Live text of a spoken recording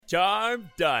Charmed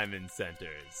Diamond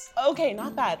Centers. Okay,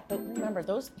 not bad, but remember,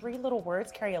 those 3 little words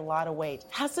carry a lot of weight.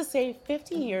 Has to say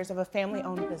 50 years of a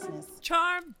family-owned business.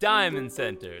 Charmed Diamond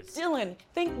Centers. Dylan,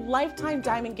 think lifetime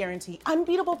diamond guarantee,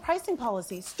 unbeatable pricing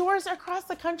policy, stores across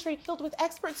the country filled with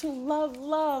experts who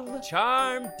love.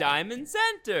 Charmed Diamond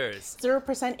Centers.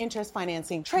 0% interest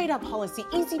financing, trade-up policy,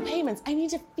 easy payments. I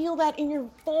need to feel that in your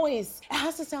voice. It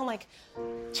has to sound like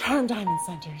Charmed Diamond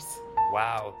Centers.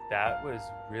 Wow, that was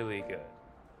really good.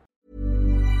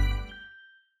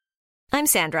 I'm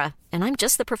Sandra, and I'm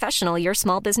just the professional your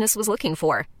small business was looking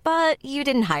for. But you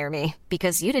didn't hire me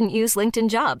because you didn't use LinkedIn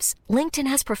Jobs. LinkedIn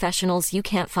has professionals you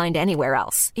can't find anywhere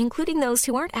else, including those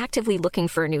who aren't actively looking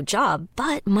for a new job,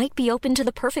 but might be open to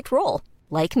the perfect role,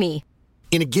 like me.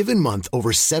 In a given month,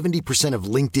 over 70% of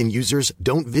LinkedIn users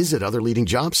don't visit other leading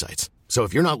job sites. So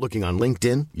if you're not looking on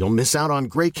LinkedIn, you'll miss out on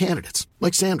great candidates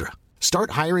like Sandra.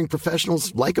 Start hiring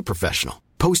professionals like a professional.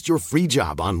 Post your free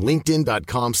job on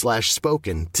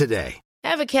linkedin.com/spoken today.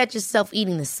 Ever catch yourself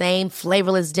eating the same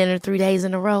flavorless dinner 3 days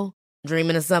in a row?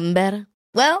 Dreaming of something better?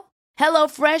 Well,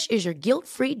 HelloFresh is your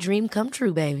guilt-free dream come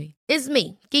true, baby. It's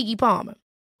me, Keke Palmer.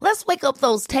 Let's wake up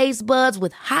those taste buds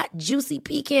with hot, juicy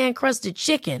pecan-crusted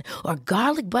chicken or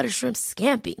garlic butter shrimp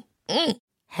scampi.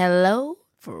 Hello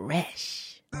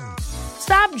Fresh.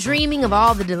 Stop dreaming of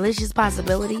all the delicious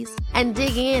possibilities and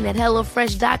dig in at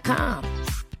HelloFresh.com.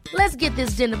 Let's get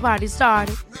this dinner party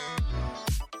started.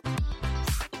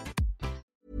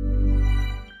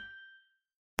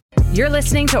 You're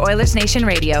listening to Oilers Nation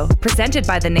Radio, presented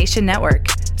by the Nation Network.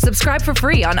 Subscribe for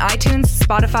free on iTunes,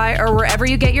 Spotify, or wherever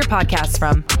you get your podcasts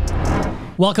from.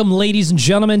 Welcome, ladies and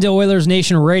gentlemen, to Oilers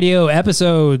Nation Radio,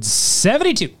 episode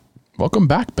 72. Welcome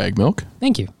back, Bag Milk.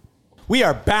 Thank you. We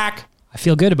are back. I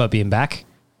feel good about being back.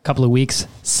 Couple of weeks,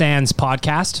 sans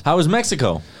podcast. How was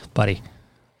Mexico? Buddy,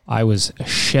 I was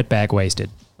shitbag wasted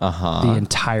the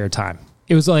entire time.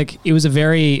 It was a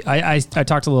very, I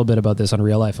talked a little bit about this on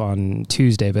Real Life on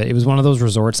Tuesday, but it was one of those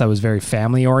resorts that was very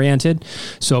family oriented.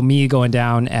 So me going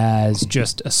down as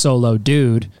just a solo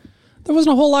dude, there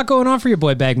wasn't a whole lot going on for your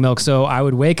boy Bag Milk. So I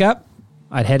would wake up,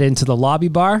 I'd head into the lobby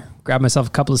bar, grab myself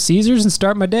a couple of Caesars and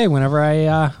start my day whenever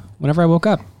I woke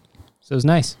up. So it was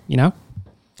nice, you know?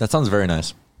 That sounds very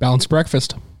nice. Balanced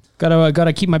breakfast.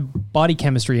 Gotta keep my body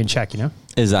chemistry in check, you know?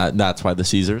 That's why the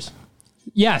Caesars?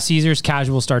 Yeah, Caesars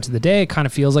casual start to the day. It kind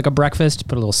of feels like a breakfast.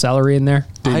 Put a little celery in there.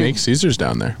 They make Caesars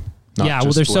down there. Yeah,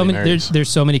 well, there's so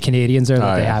many Canadians there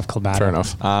that they have Clamato. Fair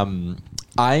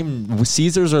enough.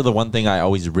 Caesars are the one thing I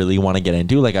always really want to get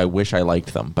into. Like, I wish I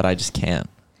liked them, but I just can't.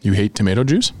 You hate tomato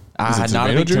juice? I'm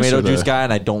not a big tomato juice guy,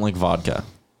 and I don't like vodka.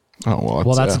 Oh,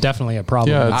 well, that's definitely a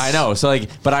problem. Yeah, I know. So,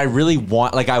 but I really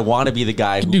want, I want to be the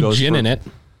guy who goes gin in it.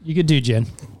 You could do gin.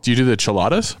 Do you do the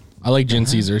chiladas? I like gin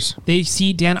Caesars.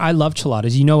 Dan, I love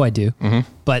chiladas. You know I do. Mm-hmm.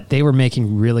 But they were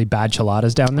making really bad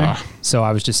chiladas down there. So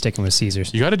I was just sticking with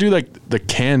Caesars. You got to do like the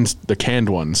canned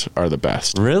ones are the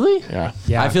best. Really? Yeah.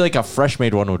 I feel like a fresh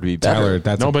made one would be better.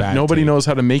 Tyler, but nobody knows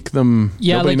how to make them.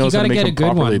 Yeah, nobody knows how to make them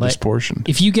properly disproportioned.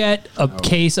 If you get a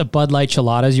case of Bud Light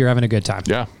chiladas, you're having a good time.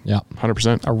 Yeah.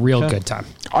 100%. A real good time.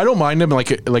 I don't mind them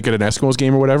like at an Eskimos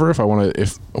game or whatever. If I want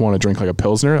to drink like a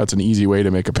Pilsner, that's an easy way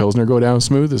to make a Pilsner go down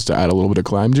smooth is to add a little bit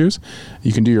of lime juice.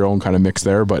 You can do your own kind of mix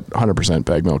there, but 100%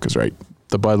 Bag Milk is right.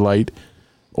 The Bud Light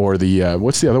or the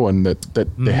what's the other one that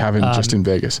they have just in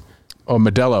Vegas? Oh,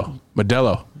 Modelo.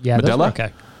 Yeah, Modelo?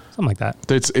 Okay, something like that.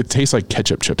 It tastes like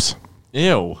ketchup chips.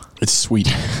 Ew, it's sweet.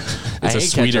 It's a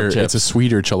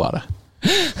sweeter chilada.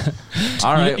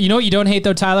 All right, you know what you don't hate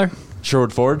though, Tyler?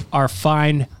 Sherwood Ford. Our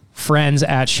fine friends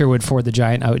at Sherwood Ford the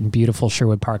Giant out in beautiful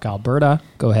Sherwood Park, Alberta.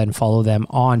 Go ahead and follow them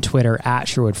on Twitter at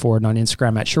Sherwood Ford and on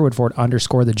Instagram at Sherwood Ford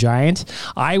 _the Giant.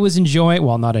 I was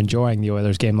not enjoying the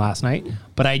Oilers game last night,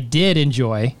 but I did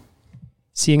enjoy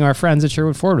seeing our friends at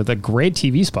Sherwood Ford with a great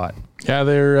TV spot. Yeah,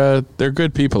 they're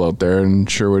good people out there in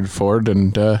Sherwood Ford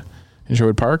and in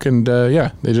Sherwood Park, and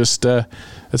they just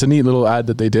that's a neat little ad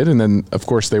that they did, and then of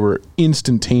course they were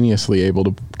instantaneously able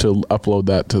to upload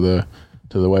that to the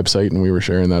website, and we were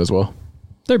sharing that as well.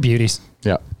 They're beauties.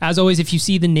 Yeah. As always, if you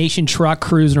see the Nation truck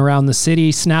cruising around the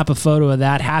city, snap a photo of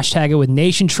that, hashtag it with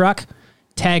Nation Truck,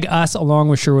 tag us along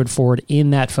with Sherwood Ford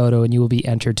in that photo, and you will be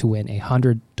entered to win a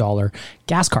 $100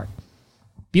 gas card.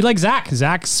 Be like Zach.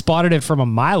 Zach spotted it from a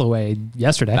mile away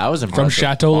yesterday. That was impressive. From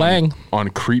Chateau Lang. On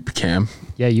creep cam.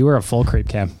 Yeah, you were a full creep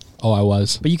cam. Oh, I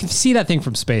was. But you can see that thing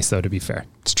from space, though, to be fair.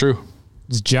 It's true.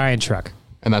 It's a giant truck.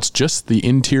 And that's just the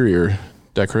interior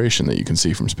decoration that you can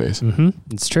see from space. Mm-hmm.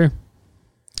 It's true.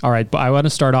 All right, but I want to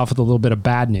start off with a little bit of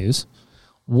bad news.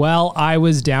 Well, I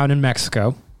was down in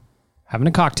Mexico having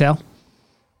a cocktail.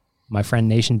 My friend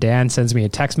Nation Dan sends me a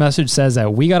text message, says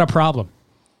that we got a problem.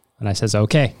 And I says,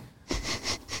 okay.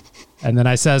 And then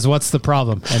I says, what's the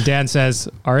problem? And Dan says,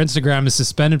 our Instagram is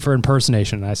suspended for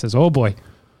impersonation. And I says, oh boy,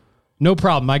 no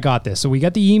problem. I got this. So we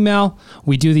get the email.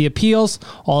 We do the appeals.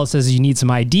 All it says is you need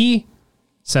some ID.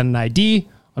 Send an ID.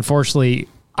 Unfortunately,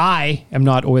 I am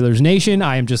not Oilers Nation.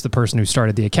 I am just the person who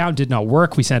started the account. Did not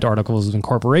work. We sent articles of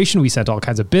incorporation. We sent all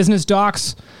kinds of business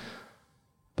docs.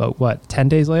 But what, 10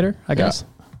 days later, I guess?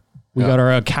 We got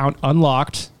our account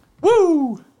unlocked.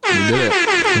 Woo! We did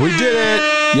it. We did it.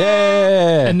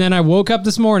 Yeah. And then I woke up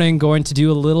this morning going to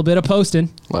do a little bit of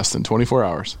posting. Less than 24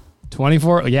 hours.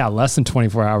 Less than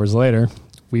 24 hours later,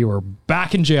 we were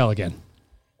back in jail again.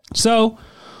 So,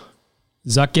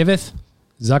 Zuck giveth,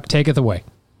 Zuck taketh away.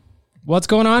 What's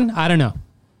going on? I don't know.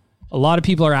 A lot of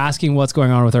people are asking what's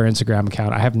going on with our Instagram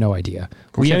account. I have no idea.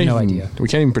 We have no idea. We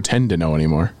can't even pretend to know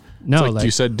anymore. No, it's like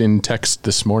you said in text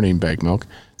this morning, Bag Milk.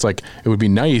 It's like, it would be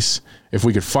nice if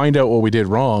we could find out what we did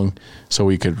wrong so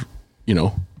we could,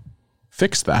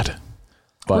 fix that.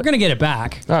 But we're going to get it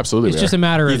back. Absolutely. It's just a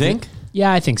matter of... You think?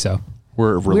 Yeah, I think so.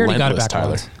 We're relentless, Tyler.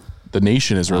 Once. The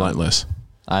nation is relentless.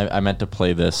 I meant to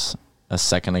play this a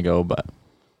second ago, but...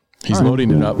 He's loading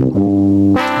it up.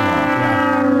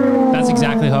 That's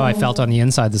exactly how I felt on the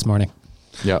inside this morning.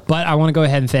 Yeah. But I want to go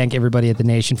ahead and thank everybody at the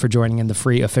Nation for joining in the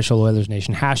free official Oilers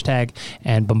Nation hashtag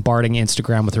and bombarding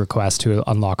Instagram with requests to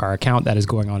unlock our account. That is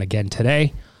going on again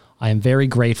today. I am very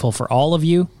grateful for all of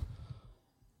you.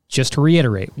 Just to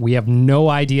reiterate, we have no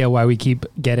idea why we keep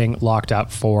getting locked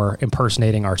up for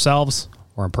impersonating ourselves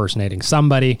or impersonating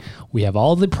somebody. We have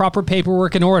all the proper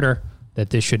paperwork in order that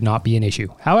this should not be an issue.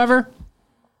 However,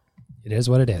 it is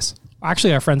what it is.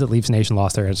 Actually, our friends at Leafs Nation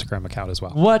lost their Instagram account as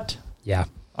well. What? Yeah.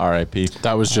 R.I.P.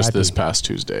 That was just this past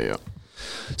Tuesday. Yeah.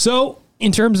 So,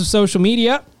 in terms of social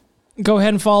media, go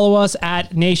ahead and follow us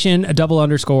at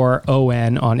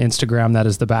Nation_ON on Instagram. That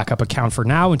is the backup account for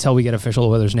now until we get official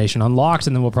Oilers Nation unlocked.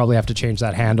 And then we'll probably have to change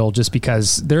that handle just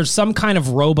because there's some kind of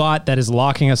robot that is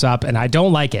locking us up and I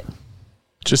don't like it.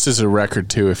 Just as a record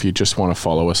too, if you just want to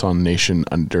follow us on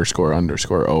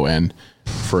Nation__ON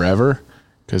forever,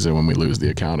 because then when we lose the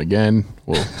account again,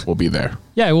 we'll be there.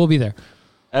 Yeah, we'll be there.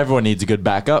 Everyone needs a good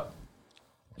backup.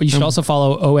 You should also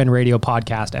follow ON Radio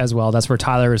Podcast as well. That's where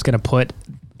Tyler is going to put...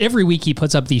 Every week he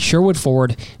puts up the Sherwood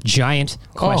Ford Giant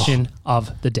question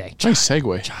of the day. Nice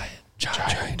segue. Giant.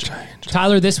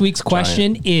 Tyler, this week's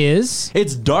question is...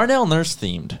 It's Darnell Nurse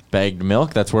themed. Bagged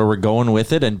Milk. That's where we're going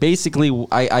with it. And basically,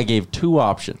 I gave two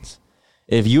options.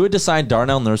 If you had to sign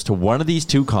Darnell Nurse to one of these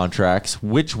two contracts,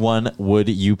 which one would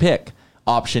you pick?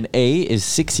 Option A is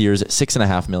 6 years at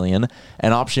 $6.5 million,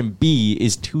 and option B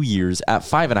is 2 years at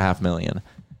 $5.5 million.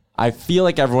 I feel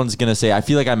like everyone's going to say, I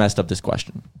feel like I messed up this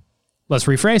question. Let's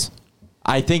rephrase.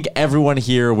 I think everyone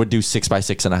here would do 6 by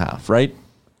 6.5, right?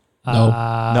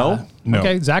 No. No?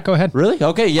 Okay, Zach, go ahead. Really?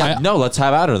 Okay, yeah. Let's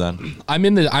have at her then. I'm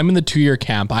in the 2-year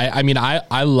camp.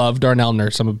 I love Darnell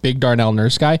Nurse. I'm a big Darnell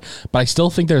Nurse guy, but I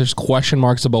still think there's question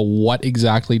marks about what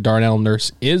exactly Darnell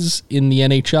Nurse is in the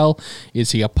NHL. Is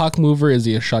he a puck mover? Is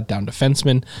he a shutdown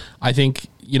defenseman? I think,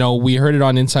 we heard it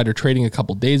on Insider Trading a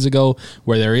couple days ago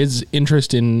where there is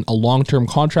interest in a long-term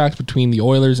contract between the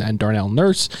Oilers and Darnell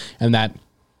Nurse, and that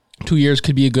 2 years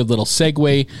could be a good little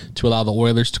segue to allow the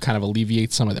Oilers to kind of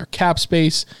alleviate some of their cap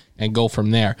space and go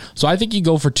from there. So I think you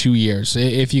go for 2 years.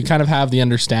 If you kind of have the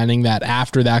understanding that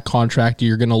after that contract,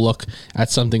 you're going to look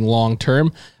at something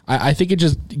long-term, I think it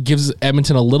just gives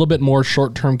Edmonton a little bit more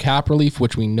short-term cap relief,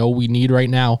 which we know we need right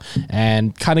now,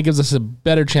 and kind of gives us a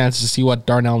better chance to see what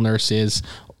Darnell Nurse is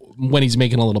when he's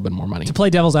making a little bit more money. To play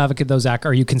devil's advocate, though, Zach,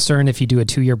 are you concerned if you do a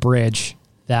 2-year bridge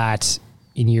that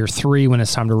in year 3, when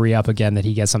it's time to re-up again, that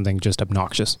he gets something just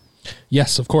obnoxious?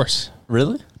 Yes, of course.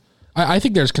 Really? I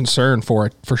think there's concern for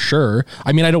it for sure.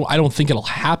 I don't think it'll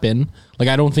happen. Like,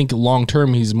 I don't think long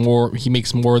term he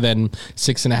makes more than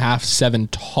 6.5, 7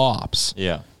 tops.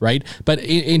 Yeah. Right. But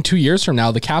in 2 years from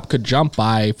now, the cap could jump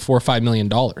by $4 or $5 million.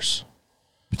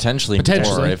 Potentially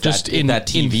more if just in that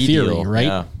TV in theory, deal, right?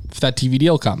 Yeah. If that TV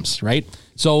deal comes, right?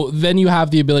 So then you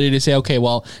have the ability to say, okay,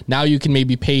 well, now you can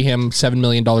maybe pay him $7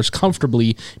 million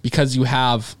comfortably because you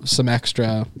have some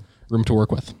extra room to work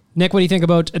with. Nick, what do you think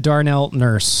about Darnell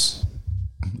Nurse?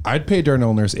 I'd pay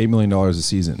Darnell Nurse $8 million a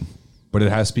season, but it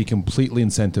has to be completely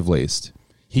incentive laced.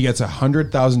 He gets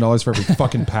 $100,000 for every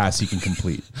fucking pass he can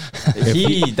complete.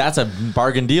 That's a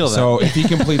bargain deal. Then. So if he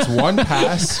completes one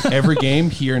pass every game,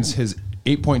 he earns his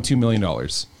 $8.2 million.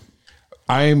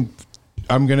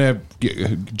 I'm gonna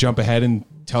jump ahead and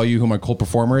tell you who my cold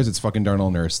performer is, it's fucking Darnell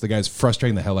Nurse. The guy's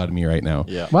frustrating the hell out of me right now.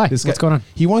 Yeah. Why? This What's guy, going on?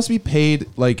 He wants to be paid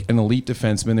like an elite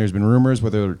defenseman. There's been rumors,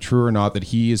 whether they're true or not, that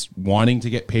he is wanting to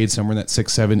get paid somewhere in that $6,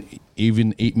 $7,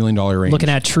 even $8 million range. Looking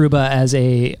at Trouba as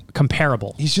a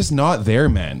comparable. He's just not there,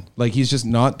 man. Like, he's just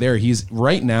not there. He's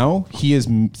right now, he is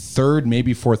third,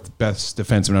 maybe fourth best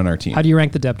defenseman on our team. How do you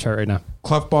rank the depth chart right now?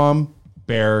 Klefbom,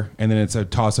 Bear, and then it's a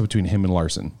toss-up between him and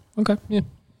Larson. Okay. Yeah.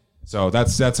 So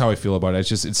that's how I feel about it.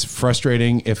 It's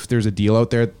frustrating if there's a deal out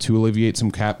there to alleviate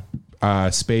some cap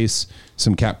space,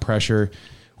 some cap pressure.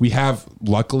 We have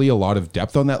luckily a lot of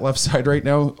depth on that left side right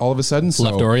now. All of a sudden, so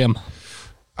Leftorium.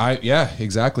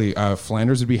 Exactly.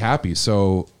 Flanders would be happy.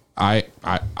 So I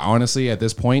honestly at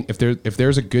this point, if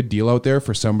there's a good deal out there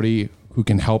for somebody who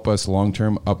can help us long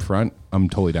term up front, I'm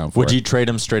totally down for it. Would you trade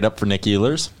him straight up for Nick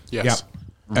Ehlers? Yes. Yeah.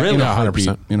 Really? In a heartbeat.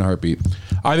 100%. In a heartbeat.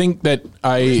 I think that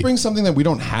This brings something that we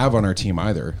don't have on our team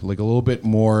either. Like a little bit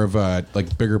more of a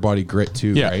like bigger body grit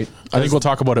too, yeah, right? I think we'll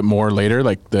talk about it more later,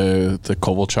 like the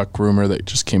Kovalchuk rumor that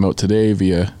just came out today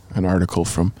via an article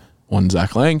from one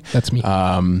Zach Lang. That's me.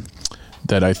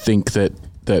 That I think that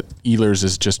Ehlers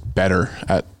is just better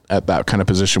at that kind of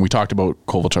position. We talked about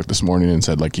Kovalchuk this morning and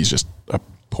said like he's just a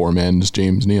poor man's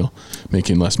James Neal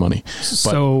making less money.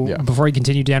 Before you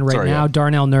continue, Dan, now,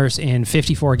 Darnell Nurse in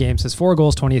 54 games has 4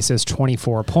 goals, 20 assists,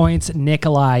 24 points.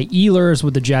 Nikolai Ehlers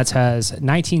with the Jets has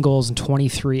 19 goals and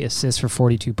 23 assists for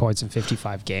 42 points in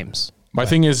 55 games. My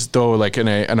thing is though, like, and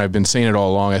I've been saying it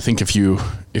all along. I think I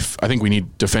think we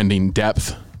need defending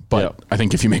depth. But I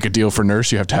think if you make a deal for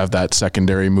Nurse, you have to have that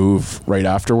secondary move right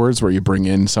afterwards where you bring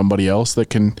in somebody else that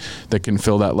can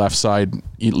fill that left side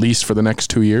at least for the next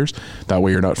 2 years. That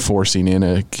way you're not forcing in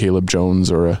a Caleb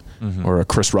Jones or a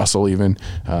Chris Russell even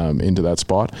into that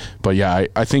spot. But yeah,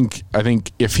 I think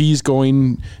if he's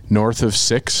going north of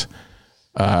 6,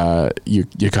 you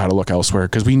got to look elsewhere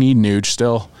because we need Nuge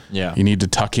still. Yeah. You need to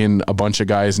tuck in a bunch of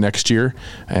guys next year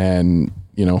and,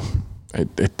 you know,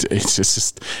 it's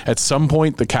just at some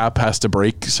point the cap has to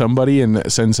break somebody and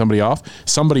send somebody off.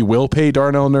 Somebody will pay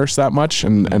Darnell Nurse that much,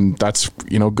 and that's,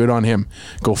 you know, good on him.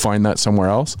 Go find that somewhere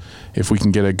else. If we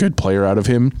can get a good player out of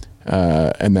him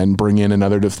and then bring in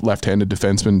another left-handed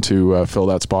defenseman to fill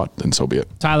that spot, then so be it.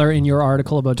 Tyler, in your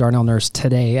article about Darnell Nurse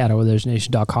today at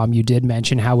OilersNation.com, you did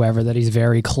mention, however, that he's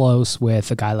very close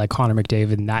with a guy like Connor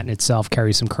McDavid, and that in itself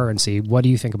carries some currency. What do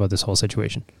you think about this whole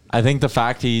situation? I think the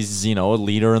fact he's, you know, a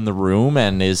leader in the room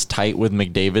and is tight with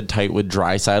McDavid, tight with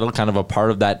Draisaitl, kind of a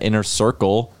part of that inner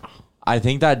circle, I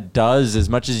think that does, as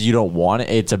much as you don't want it,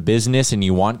 it's a business and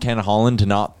you want Ken Holland to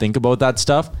not think about that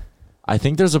stuff. I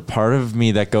think there's a part of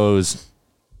me that goes,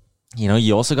 you know,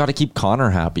 you also got to keep Connor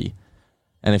happy.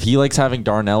 And if he likes having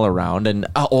Darnell around, and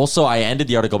also I ended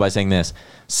the article by saying this,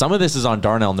 some of this is on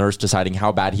Darnell Nurse deciding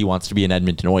how bad he wants to be an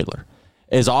Edmonton Oiler.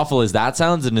 As awful as that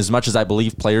sounds, and as much as I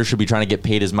believe players should be trying to get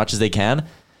paid as much as they can,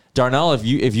 Darnell, if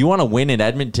you want to win in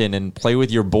Edmonton and play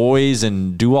with your boys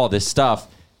and do all this stuff,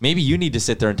 maybe you need to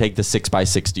sit there and take the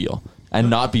 6x6 deal and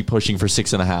not be pushing for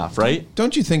 6.5, right?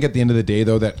 Don't you think at the end of the day,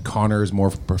 though, that Connor is more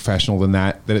professional than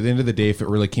that? That at the end of the day, if it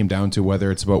really came down to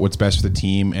whether it's about what's best for the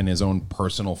team and his own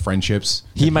personal friendships,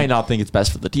 he might not think it's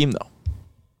best for the team, though.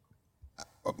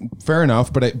 Fair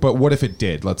enough, but what if it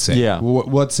did? Let's say,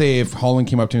 let's say if Holland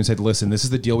came up to him and said, "Listen, this is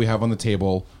the deal we have on the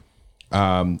table,"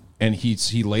 and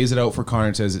he lays it out for Connor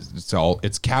and says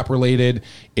it's cap related,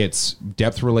 it's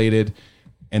depth related,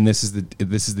 and this is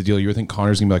the deal. You think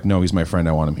Connor's gonna be like, "No, he's my friend.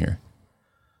 I want him here."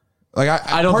 Like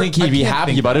I don't think he'd be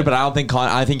happy about it, but I don't think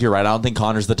I think you're right. I don't think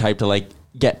Connor's the type to like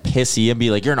get pissy and be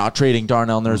like, "You're not trading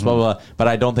Darnell Nurse," blah, blah, blah. But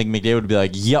I don't think McDavid would be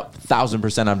like, "Yep,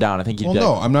 1,000% I'm down." I think he'd be like,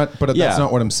 no, I'm not. But that's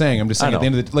not what I'm saying. I'm just saying at the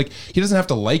end of the like, he doesn't have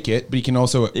to like it, but he can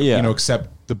also you know, accept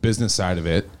the business side of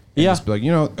it. And just be like,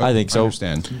 you know, I think so.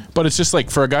 Understand. But it's just like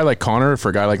for a guy like Connor, for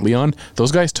a guy like Leon,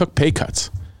 those guys took pay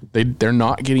cuts. They're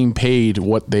not getting paid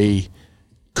what they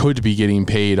could be getting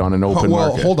paid on an open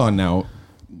market. Well, hold on now.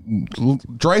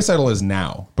 Draisaitl is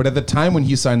now, but at the time when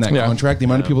he signed that contract, the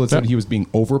amount of people that said he was being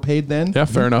overpaid then. Yeah,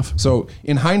 fair enough. So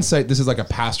in hindsight, this is like a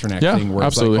Pasternak thing where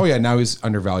absolutely. it's like, oh yeah, now he's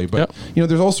undervalued. But you know,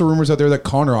 there's also rumors out there that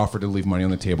Connor offered to leave money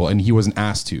on the table and he wasn't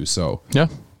asked to. So yeah,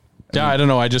 I don't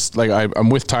know. I just like I'm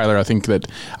with Tyler. I think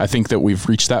that we've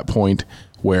reached that point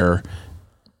where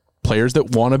players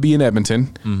that want to be in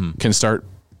Edmonton can start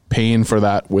paying for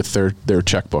that with their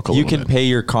checkbook a little bit. You can pay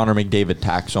your Connor McDavid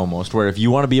tax almost, where if you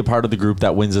want to be a part of the group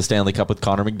that wins the Stanley Cup with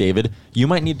Connor McDavid, you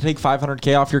might need to take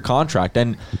 $500K off your contract.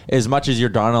 And as much as you're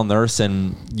Darnell Nurse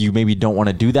and you maybe don't want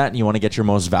to do that and you want to get your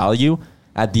most value,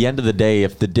 at the end of the day,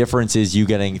 if the difference is you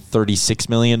getting $36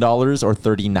 million or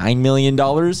 $39 million,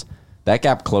 that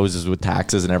gap closes with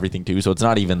taxes and everything too. So it's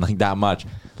not even like that much.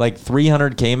 Like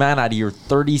 $300K, man, out of your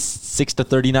 $36 to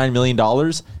 $39 million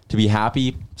to be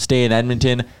happy, stay in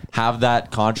Edmonton, have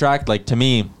that contract. Like, to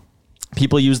me,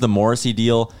 people use the Morrissey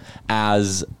deal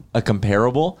as a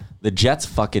comparable. The Jets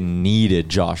fucking needed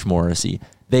Josh Morrissey.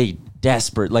 They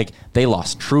they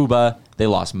lost Trouba, they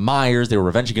lost Myers, they were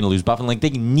eventually going to lose Buffin. Like, they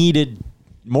needed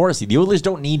Morrissey. The Oilers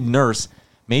don't need Nurse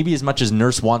maybe as much as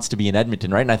Nurse wants to be in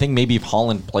Edmonton, right? And I think maybe if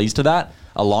Holland plays to that,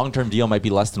 a long-term deal might be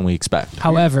less than we expect.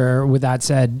 However, with that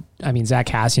said, I mean, Zach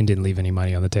Kassian didn't leave any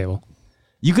money on the table.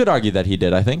 You could argue that he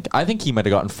did, I think. I think he might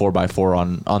have gotten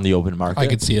 4x4 on the open market. I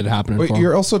could see it happening. But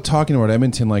you're also talking about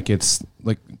Edmonton like it's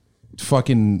like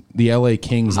fucking the LA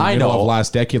Kings in the middle of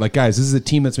last decade. Like, guys, this is a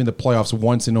team that's made the playoffs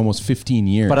once in almost 15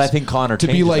 years. But I think Connor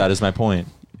changes that, is my point.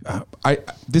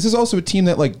 This is also a team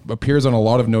that like appears on a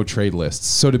lot of no trade lists.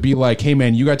 So to be like, hey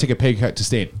man, you got to take a pay cut to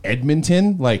stay in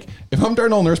Edmonton. Like, if I'm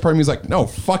Darnell Nurse, part of me is like, no,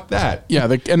 fuck that. Yeah,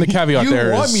 and the caveat there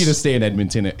is you want me to stay in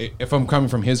Edmonton if I'm coming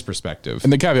from his perspective.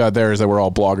 And the caveat there is that we're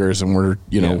all bloggers and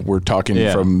we're talking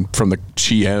from the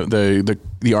GM,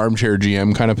 the armchair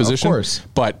GM kind of position. Of course.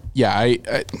 But yeah,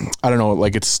 I don't know.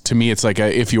 Like, it's, to me, it's like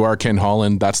if you are Ken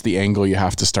Holland, that's the angle you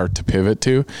have to start to pivot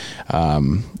to.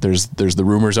 There's the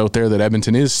rumors out there that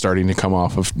Edmonton is starting to come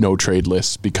off of no trade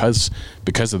lists because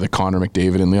of the Connor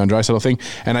McDavid and Leon Draisaitl thing.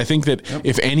 And I think that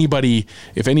if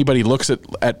anybody looks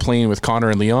at playing with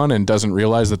Connor and Leon and doesn't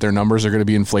realize that their numbers are going to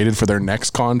be inflated for their next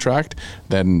contract,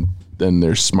 then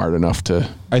they're smart enough to.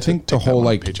 I think the whole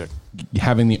like paycheck.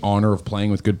 Having the honor of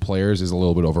playing with good players is a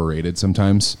little bit overrated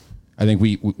sometimes. I think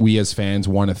we as fans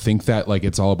want to think that like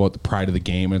it's all about the pride of the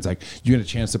game, and it's like you get a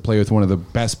chance to play with one of the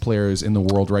best players in the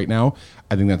world right now.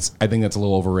 I think that's a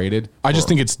little overrated. I just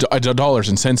think it's a dollars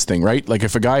and cents thing, right? Like,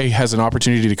 if a guy has an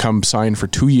opportunity to come sign for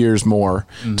 2 years more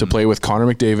to play with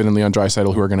Connor McDavid and Leon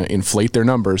Draisaitl, who are going to inflate their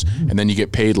numbers, and then you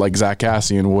get paid like Zach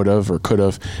Kassian would have or could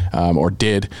have or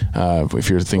did, if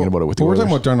you're thinking about it with the Oilers. We're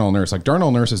talking about Darnell Nurse. Like,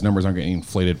 Darnell Nurse's numbers aren't getting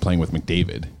inflated playing with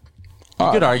McDavid.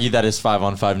 You could argue that his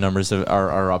 5-on-5 numbers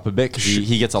are up a bit because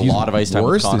he gets a lot of ice time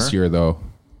with Connor. Worse this year, though.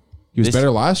 He was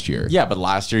better last year. Yeah, but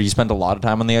last year he spent a lot of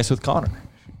time on the ice with Connor.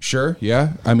 Sure,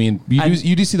 yeah. I mean,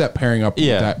 you do see that pairing up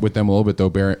with them a little bit,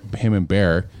 though, him and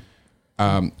Bear.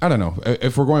 I don't know.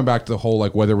 If we're going back to the whole,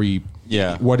 like,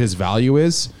 what his value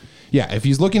is, if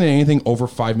he's looking at anything over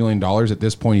 $5 million at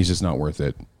this point, he's just not worth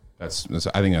it. I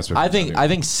think that's what I think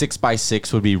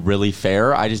 6x6 would be really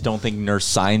fair. I just don't think Nurse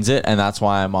signs it, and that's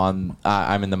why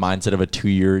I'm in the mindset of a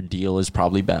 2-year deal is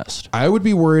probably best. I would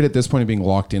be worried at this point of being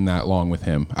locked in that long with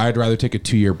him. I'd rather take a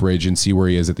 2-year bridge and see where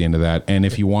he is at the end of that. And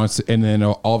if he wants to, and then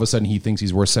all of a sudden he thinks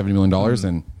he's worth $70 million,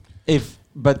 then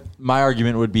but my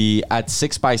argument would be at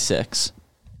 6x6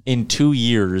 in 2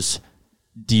 years.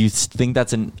 Do you think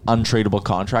that's an untradeable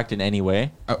contract in any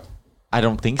way? I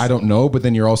don't think so. I don't know, but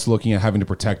then you're also looking at having to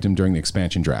protect him during the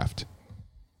expansion draft.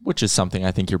 Which is something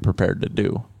I think you're prepared to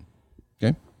do.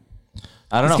 Okay.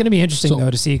 I don't know. It's going to be interesting,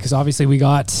 though, to see, because obviously we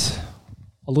got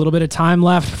a little bit of time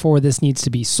left before this needs to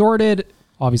be sorted.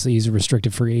 Obviously, he's a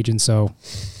restricted free agent, so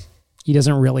he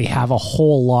doesn't really have a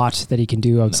whole lot that he can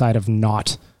do outside of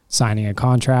not signing a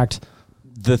contract.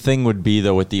 The thing would be,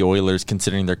 though, with the Oilers,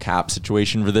 considering their cap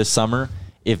situation for this summer,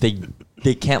 if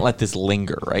they can't let this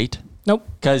linger, right? Nope.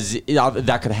 Because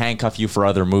that could handcuff you for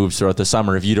other moves throughout the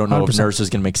summer if you don't know 100%. If Nurse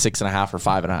is going to make 6.5 or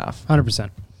 5.5.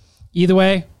 100%. Either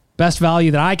way, best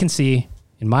value that I can see,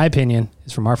 in my opinion,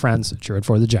 is from our friends at Sherwood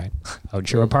Ford the Giant. Out in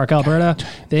Sherwood Park, Alberta.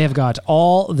 They have got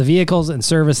all the vehicles and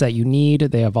service that you need.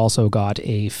 They have also got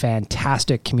a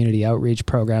fantastic community outreach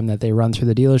program that they run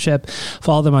through the dealership.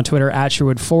 Follow them on Twitter at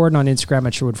Sherwood Ford and on Instagram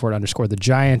at Sherwood Ford _the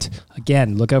Giant.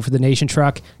 Again, look out for the Nation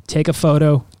truck. Take a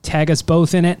photo. Tag us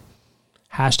both in it.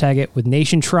 Hashtag it with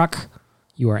Nation Truck.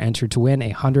 You are entered to win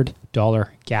a $100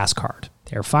 gas card.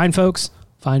 They're fine folks,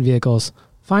 fine vehicles,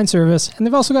 fine service, and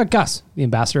they've also got Gus, the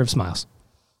ambassador of smiles.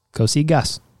 Go see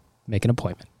Gus. Make an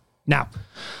appointment. Now,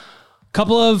 a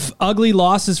couple of ugly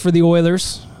losses for the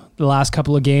Oilers the last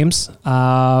couple of games.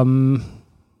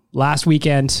 Last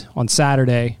weekend on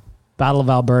Saturday, Battle of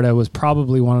Alberta was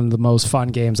probably one of the most fun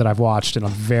games that I've watched in a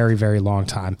very, very long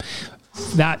time.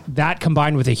 That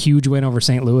combined with a huge win over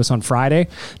St. Louis on Friday,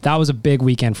 that was a big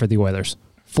weekend for the Oilers.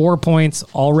 4 points,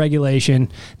 all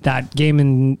regulation. That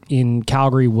game in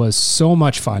Calgary was so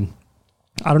much fun.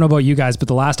 I don't know about you guys, but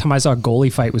the last time I saw a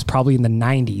goalie fight was probably in the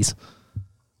 90s.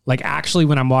 Like, actually,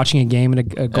 when I'm watching a game and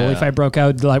a goalie fight broke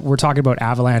out, like we're talking about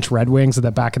Avalanche Red Wings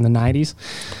that back in the 90s.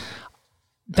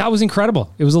 That was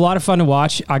incredible. It was a lot of fun to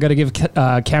watch. I got to give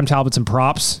Cam Talbot some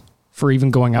props for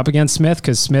even going up against Smith,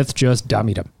 because Smith just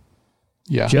dummied him.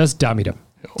 Yeah. Just dummied him.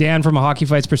 Dan, from a Hockey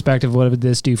Fights perspective, what did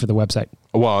this do for the website?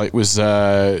 Well, it was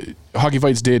Hockey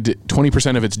Fights did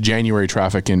 20% of its January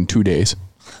traffic in 2 days.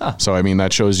 Huh. So, I mean,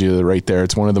 that shows you right there.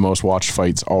 It's one of the most watched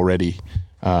fights already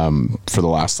for the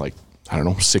last,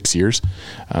 6 years.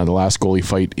 The last goalie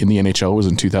fight in the NHL was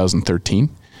in 2013.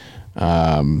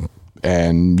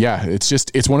 And yeah,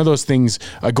 it's one of those things,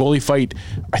 a goalie fight,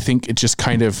 I think it just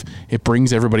it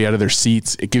brings everybody out of their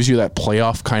seats. It gives you that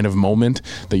playoff kind of moment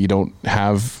that you don't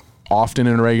have often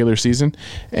in a regular season,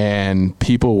 and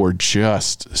people were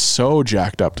just so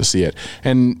jacked up to see it.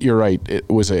 And you're right, it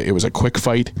was a quick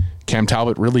fight. Cam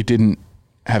Talbot really didn't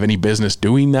have any business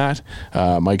doing that.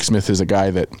 Mike Smith is a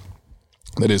guy that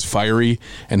is fiery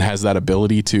and has that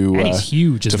ability to and he's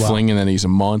huge as well. Fling, and then he's a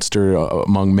monster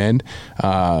among men.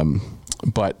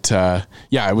 But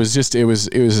it was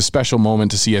a special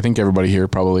moment to see. I think everybody here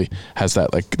probably has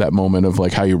that moment of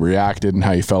how you reacted and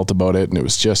how you felt about it, and it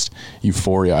was just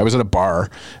euphoria. I was at a bar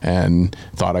and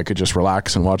thought I could just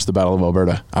relax and watch the Battle of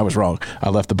Alberta. I was wrong. I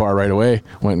left the bar right away,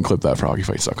 went and clipped that for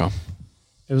hockeyfights.com.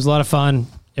 It was a lot of fun.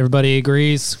 Everybody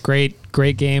agrees. Great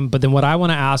game. But then what I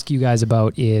want to ask you guys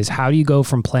about is, how do you go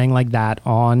from playing like that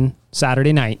on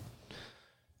Saturday night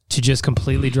to just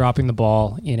completely dropping the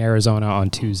ball in Arizona on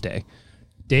Tuesday?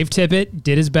 Dave Tippett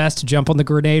did his best to jump on the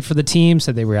grenade for the team,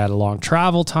 said they were at a long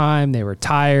travel time. They were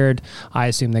tired. I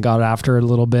assume they got after it a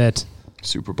little bit.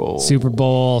 Super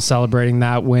Bowl, celebrating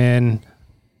that win.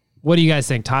 What do you guys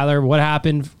think? Tyler, what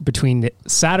happened between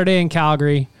Saturday in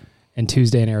Calgary and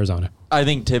Tuesday in Arizona? I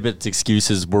think Tippett's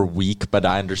excuses were weak, but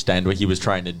I understand what he was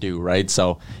trying to do, right?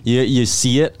 So you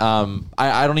see it.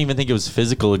 I don't even think it was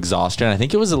physical exhaustion. I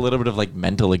think it was a little bit of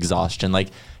mental exhaustion.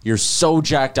 You're so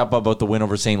jacked up about the win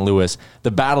over St. Louis.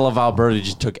 The Battle of Alberta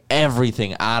just took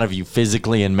everything out of you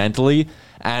physically and mentally.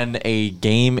 And a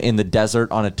game in the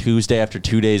desert on a Tuesday after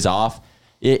 2 days off,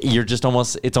 it's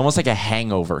almost like a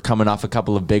hangover coming off a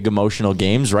couple of big emotional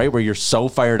games, right? Where you're so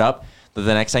fired up that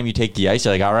the next time you take the ice,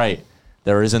 you're like, all right,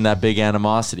 there isn't that big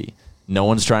animosity. No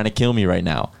one's trying to kill me right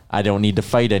now. I don't need to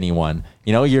fight anyone.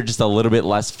 You're just a little bit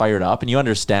less fired up, and you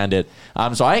understand it.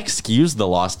 So I excuse the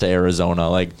loss to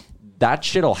Arizona. That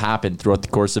shit'll happen throughout the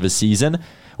course of a season.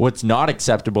 What's not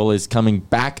acceptable is coming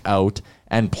back out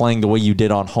and playing the way you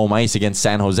did on home ice against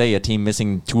San Jose, a team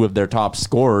missing two of their top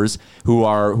scorers who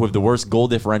have the worst goal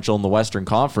differential in the Western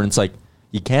Conference.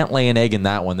 You can't lay an egg in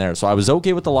that one there. So I was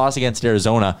okay with the loss against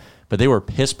Arizona, but they were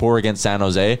piss poor against San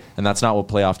Jose, and that's not what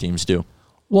playoff teams do.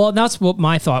 Well, that's what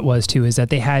my thought was too, is that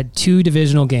they had two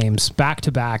divisional games back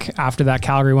to back after that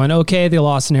Calgary one. Okay, they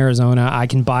lost in Arizona. I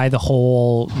can buy the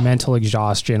whole mental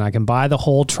exhaustion. I can buy the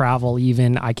whole travel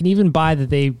even. I can even buy that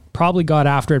they probably got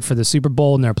after it for the Super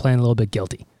Bowl and they're playing a little bit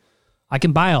guilty. I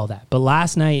can buy all that. But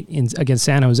last night against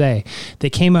San Jose, they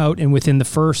came out and within the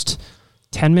first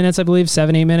 10 minutes, I believe,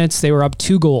 7-8 minutes, they were up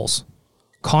 2 goals.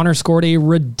 Connor scored a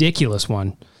ridiculous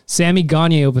one. Sammy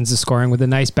Gagner opens the scoring with a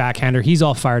nice backhander. He's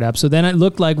all fired up. So then it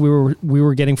looked like we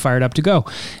were getting fired up to go.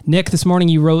 Nick, this morning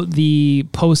you wrote the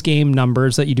post-game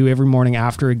numbers that you do every morning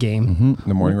after a game. Mm-hmm.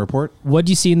 The morning report. What did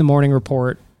you see in the morning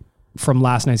report from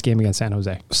last night's game against San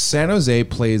Jose? San Jose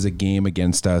plays a game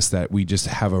against us that we just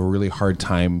have a really hard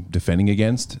time defending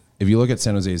against. If you look at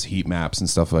San Jose's heat maps and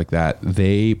stuff like that,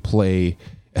 they play...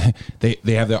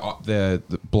 They have the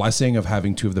blessing of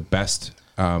having two of the best...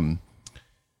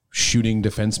 shooting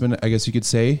defenseman, I guess you could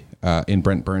say, in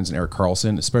Brent Burns and Erik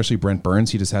Karlsson, especially Brent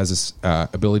Burns. He just has this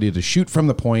ability to shoot from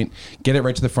the point, get it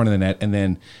right to the front of the net, and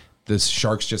then the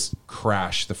Sharks just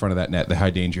crash the front of that net, the high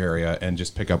danger area, and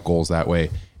just pick up goals that way.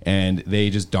 And they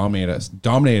just dominated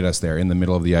us there in the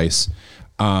middle of the ice.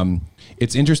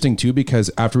 It's interesting too,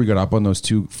 because after we got up on those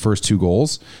first two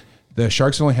goals, the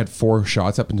Sharks only had 4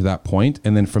 shots up into that point,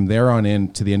 and then from there on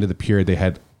in to the end of the period, they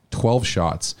had 12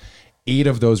 shots. 8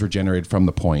 of those were generated from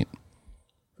the point.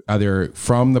 Either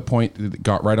from the point that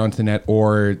got right onto the net,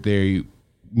 or they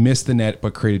missed the net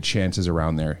but created chances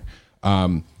around there.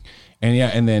 And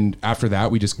then after that,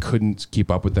 we just couldn't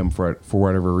keep up with them for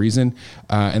whatever reason.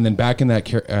 And then back in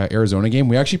that Arizona game,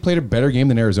 we actually played a better game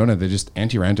than Arizona.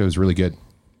 Antti Raanta was really good.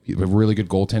 He had a really good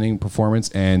goaltending performance,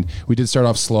 and we did start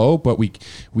off slow, but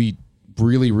we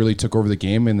really, really took over the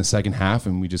game in the second half,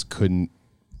 and we just couldn't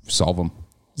solve them.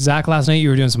 Zach, last night you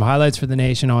were doing some highlights for the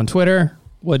Nation on Twitter.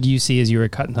 What do you see as you were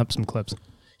cutting up some clips?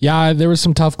 Yeah, there was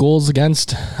some tough goals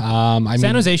against. San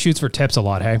Jose shoots for tips a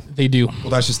lot, hey? They do. Well,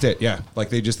 that's just it, yeah.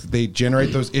 They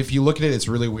generate those. If you look at it, it's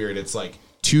really weird. It's like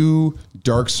 2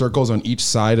 dark circles on each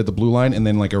side of the blue line, and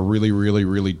then like a really, really,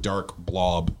 really dark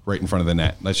blob right in front of the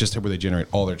net. That's just where they generate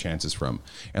all their chances from.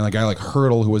 And a guy like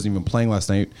Hurdle, who wasn't even playing last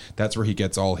night, that's where he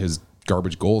gets all his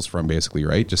garbage goals from, basically,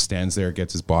 right? Just stands there,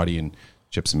 gets his body, and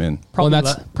chips them in.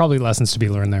 Probably lessons to be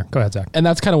learned there. Go ahead, Zach. And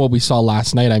that's kind of what we saw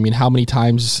last night. I mean, how many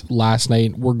times last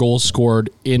night were goals scored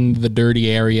in the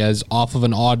dirty areas off of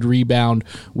an odd rebound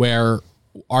where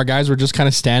our guys were just kind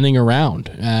of standing around,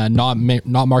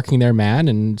 not marking their man,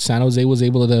 and San Jose was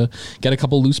able to get a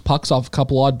couple loose pucks off a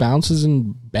couple odd bounces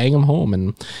and bang them home.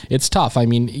 And it's tough. I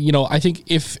mean, I think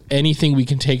if anything we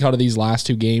can take out of these last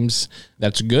two games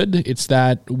that's good, it's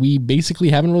that we basically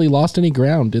haven't really lost any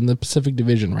ground in the Pacific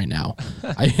Division right now.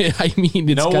 I mean,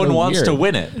 it's no one wants to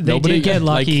win it. They did get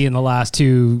lucky in the last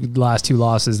two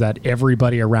losses that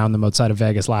everybody around them outside of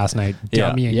Vegas last night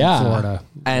dummying Florida.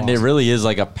 And it really is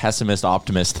like a pessimist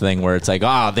optimist thing where it's like,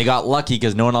 they got lucky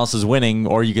because no one else is winning.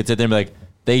 Or you could sit there and be like,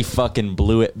 they fucking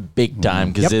blew it big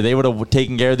time because if they would have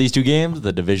taken care of these two games,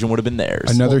 the division would have been theirs.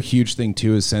 Another huge thing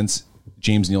too is since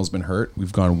James Neal's been hurt,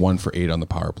 we've gone 1 for 8 on the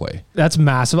power play. That's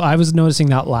massive. I was noticing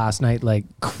that last night like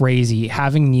crazy.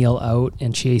 Having Neal out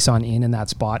and Chiasson in that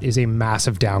spot is a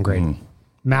massive downgrade.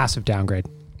 Massive downgrade.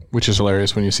 Which is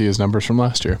hilarious when you see his numbers from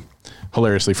last year.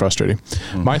 Hilariously frustrating.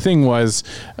 My thing was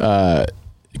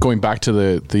going back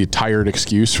to the tired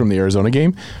excuse from the Arizona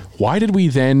game. Why did we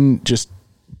then just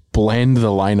blend the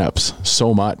lineups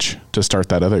so much to start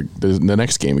the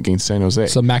next game against San Jose?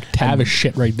 Some McTavish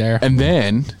shit right there.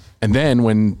 And then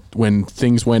when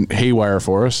things went haywire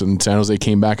for us and San Jose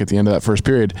came back at the end of that first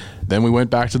period, then we went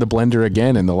back to the blender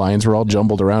again and the lines were all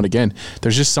jumbled around again.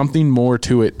 There's just something more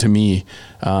to it to me.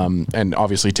 And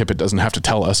obviously Tippett doesn't have to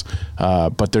tell us,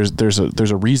 but there's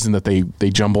a reason that they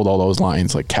jumbled all those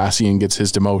lines. Like Cassian gets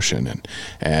his demotion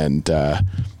and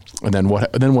then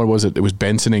what was it? It was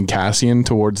Benson and Cassian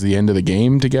towards the end of the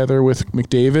game together with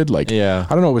McDavid. I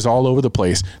don't know. It was all over the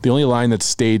place. The only line that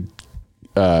stayed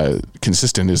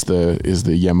consistent is the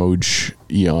Yamoj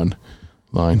Eon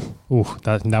line. Ooh,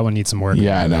 that one needs some work.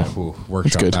 Yeah, I know.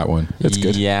 Workshop that one. It's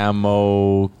good.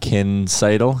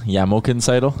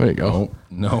 Yamokinsidle. There you go.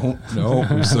 No.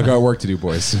 We still got work to do,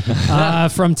 boys.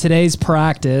 From today's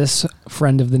practice,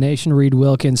 friend of the nation, Reed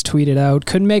Wilkins, tweeted out,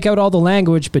 couldn't make out all the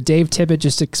language, but Dave Tippett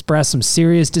just expressed some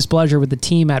serious displeasure with the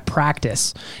team at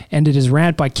practice. Ended his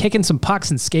rant by kicking some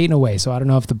pucks and skating away. So I don't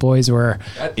know if the boys were...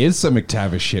 That is some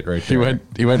McTavish shit right there.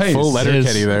 He went full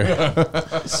Letterkenny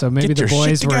there. So maybe the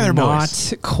boys were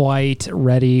not quite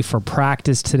ready for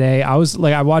practice today. I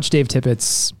watched Dave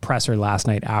Tippett's presser last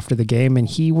night after the game, and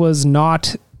he was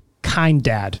not kind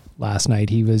dad last night.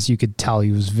 You could tell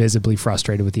he was visibly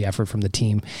frustrated with the effort from the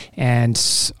team,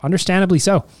 and understandably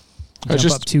so.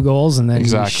 Jump up 2 goals and then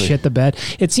shit the bed.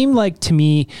 It seemed like to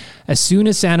me, as soon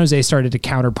as San Jose started to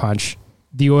counterpunch,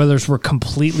 the Oilers were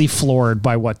completely floored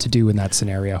by what to do in that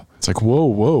scenario. It's like, whoa,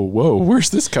 where's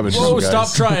this coming from, guys?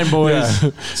 Stop trying, boys.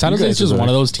 San Jose is just one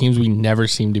of those teams we never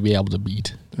seem to be able to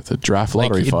beat. It's a draft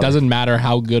lottery It doesn't matter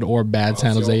how good or bad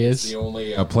San Jose is. It's the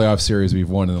only playoff series we've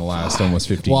won in the last almost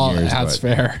 15 years. That's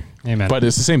fair. Amen. But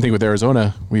it's the same thing with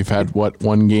Arizona. We've had,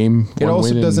 one game? It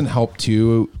also doesn't help,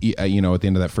 too. At the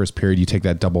end of that first period, you take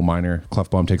that double minor.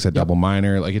 Klefbom takes that double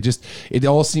minor. It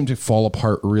all seemed to fall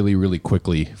apart really, really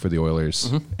quickly for the Oilers.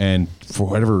 Mm-hmm. And for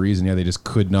whatever reason, they just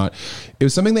could not. It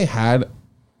was something they had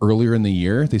earlier in the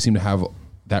year. They seemed to have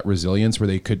that resilience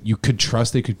where you could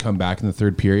trust they could come back in the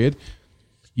third period.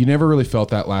 You never really felt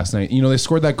that last night. They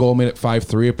scored that goal, made it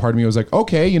 5-3. A part of me was like,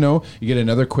 okay, you get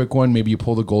another quick one. Maybe you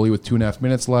pull the goalie with 2.5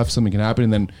 minutes left. Something can happen.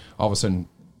 And then all of a sudden,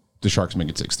 the Sharks make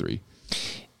it 6-3.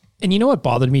 And you know what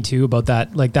bothered me too about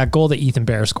that? Like that goal that Ethan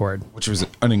Bear scored. Which was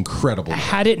an incredible goal.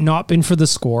 Had it not been for the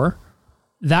score,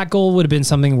 that goal would have been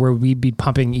something where we'd be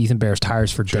pumping Ethan Bear's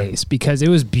tires for days because it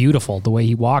was beautiful. The way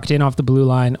he walked in off the blue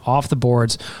line, off the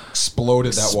boards.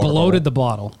 Exploded the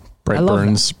bottle.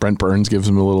 Brent Burns gives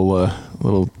him a little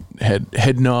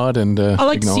head nod, and I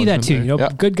like to see that too.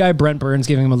 Good guy Brent Burns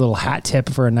giving him a little hat tip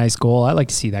for a nice goal. I like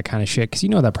to see that kind of shit because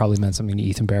that probably meant something to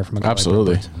Ethan Bear from a guy.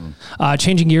 Absolutely. Like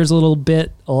changing gears a little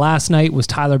bit. Last night was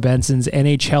Tyler Benson's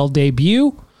NHL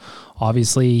debut.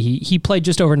 Obviously, he played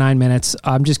just over 9 minutes.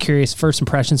 I'm just curious, first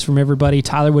impressions from everybody.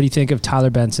 Tyler, what do you think of Tyler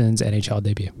Benson's NHL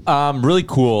debut? Really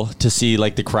cool to see,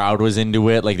 the crowd was into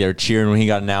it. They were cheering when he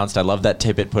got announced. I love that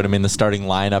Tippett put him in the starting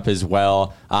lineup as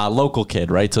well. Local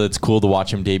kid, right? So it's cool to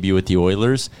watch him debut with the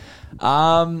Oilers.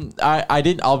 I'll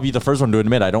be the first one to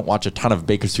admit I don't watch a ton of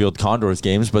Bakersfield Condors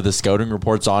games, but the scouting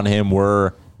reports on him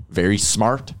were very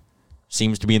smart.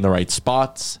 Seems to be in the right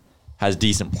spots. Has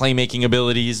decent playmaking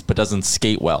abilities, but doesn't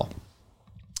skate well.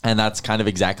 And that's kind of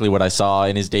exactly what I saw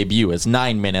in his debut. It's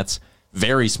 9 minutes,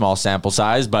 very small sample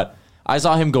size, but I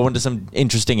saw him go into some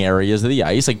interesting areas of the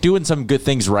ice, doing some good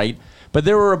things right. But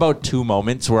there were about 2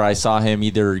 moments where I saw him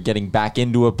either getting back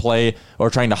into a play or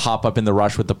trying to hop up in the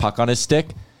rush with the puck on his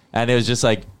stick. And it was just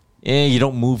you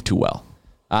don't move too well.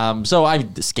 So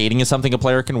skating is something a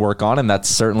player can work on, and that's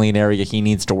certainly an area he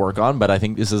needs to work on. But I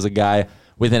think this is a guy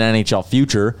with an NHL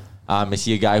future. Is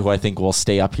he a guy who I think will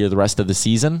stay up here the rest of the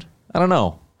season? I don't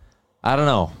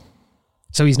know.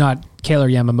 So he's not Kailer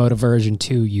Yamamoto version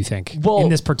 2, you think, in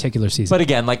this particular season? But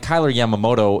again, like Kailer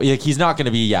Yamamoto, he's not going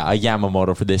to be a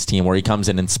Yamamoto for this team where he comes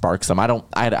in and sparks them. I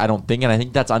don't think, and I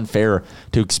think that's unfair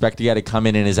to expect a guy to come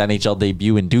in his NHL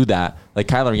debut and do that. Like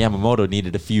Kailer Yamamoto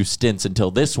needed a few stints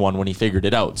until this one when he figured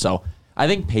it out. So I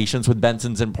think patience with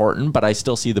Benson's important, but I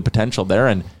still see the potential there,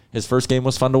 and his first game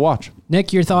was fun to watch.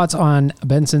 Nick, your thoughts on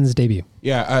Benson's debut?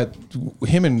 Yeah,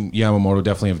 him and Yamamoto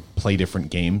definitely play different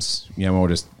games. Yamamoto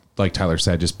just, like Tyler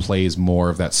said, just plays more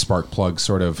of that spark plug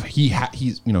sort of.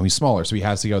 He's smaller, so he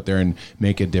has to go out there and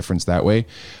make a difference that way.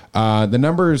 The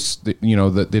numbers, the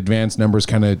advanced numbers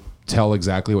kind of tell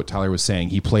exactly what Tyler was saying.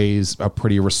 He plays a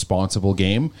pretty responsible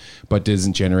game, but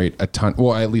doesn't generate a ton.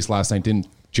 Well, at least last night didn't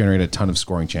generate a ton of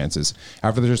scoring chances.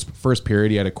 After the first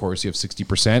period, he had a Corsi of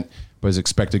 60%, but his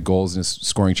expected goals and his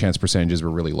scoring chance percentages were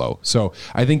really low. So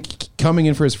I think coming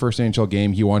in for his first NHL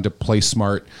game, he wanted to play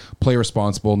smart, play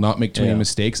responsible, not make too many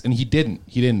mistakes, and he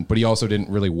didn't, but he also didn't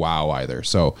really wow either.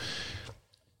 So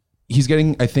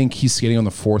I think he's skating on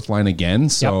the fourth line again.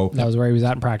 So that was where he was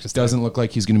at in practice. Doesn't look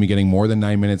like he's going to be getting more than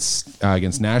 9 minutes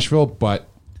against Nashville, but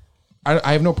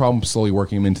I have no problem slowly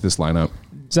working him into this lineup.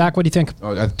 Zach, what do you think?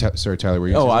 Sorry, Tyler. Were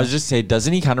you I was just saying,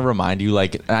 doesn't he kind of remind you,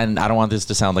 like, and I don't want this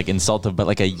to sound like insultive, but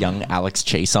like a young Alex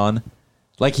Chason?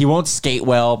 Like, he won't skate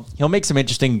well. He'll make some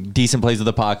interesting, decent plays with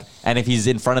the puck. And if he's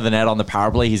in front of the net on the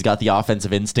power play, he's got the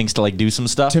offensive instincts to, like, do some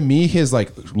stuff. To me, his,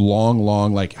 like,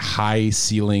 long, like, high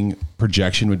ceiling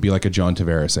projection would be like a John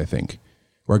Tavares, I think.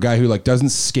 Or a guy who, like, doesn't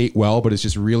skate well, but is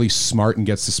just really smart and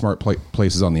gets to smart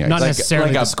places on the ice. Not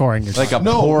necessarily the scoring. Like a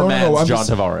poor man's John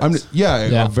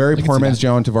Tavares. A very poor man's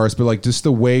John Tavares, but, like, just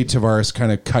the way Tavares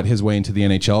kind of cut his way into the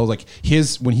NHL. Like,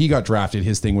 when he got drafted,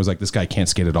 his thing was, like, this guy can't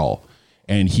skate at all.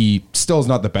 And he still is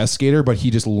not the best skater, but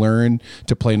he just learned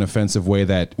to play an offensive way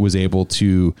that was able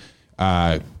to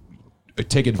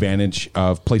take advantage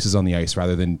of places on the ice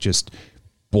rather than just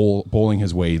bowling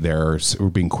his way there or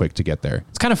being quick to get there.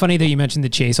 It's kind of funny that you mentioned the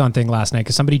Chason thing last night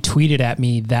because somebody tweeted at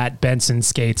me that Benson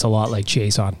skates a lot like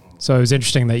Chason. So it was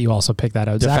interesting that you also picked that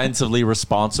out. Defensively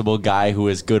responsible guy who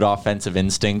has good offensive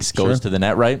instincts, goes to the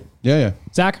net, right? Yeah.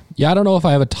 Zach? Yeah, I don't know if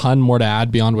I have a ton more to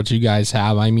add beyond what you guys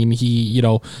have. I mean, he,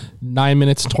 9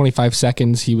 minutes and 25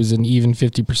 seconds. He was an even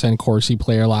 50% Corsi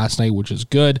player last night, which is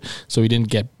good. So he didn't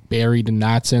get buried in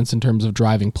that sense in terms of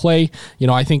driving play.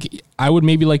 I think I would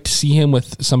maybe like to see him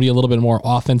with somebody a little bit more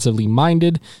offensively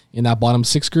minded in that bottom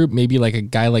six group. Maybe like a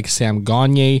guy like Sam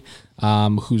Gagner,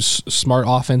 who's smart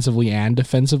offensively and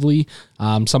defensively.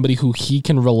 Somebody who he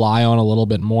can rely on a little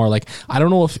bit more. Like, I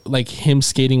don't know if like him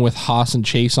skating with Haas and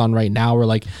Chason right now, or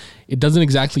like it doesn't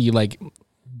exactly like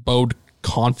bode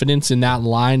confidence in that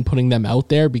line, putting them out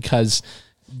there, because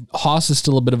Haas is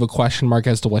still a bit of a question mark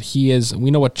as to what he is. We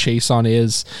know what Chason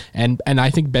is, and I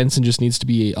think Benson just needs to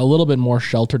be a little bit more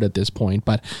sheltered at this point.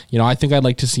 But I think I'd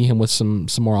like to see him with some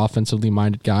more offensively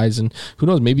minded guys, and who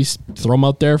knows, maybe throw him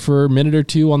out there for a minute or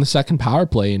two on the second power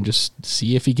play and just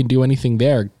see if he can do anything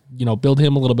there. Build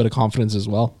him a little bit of confidence as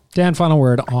well. Dan, final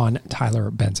word on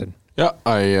Tyler Benson.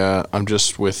 Yeah, I'm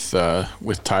just with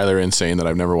Tyler in saying that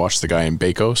I've never watched the guy in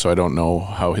Baco, so I don't know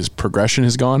how his progression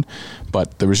has gone.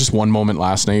 But there was just one moment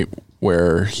last night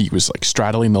where he was like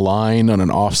straddling the line on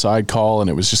an offside call, and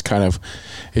it just kind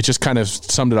of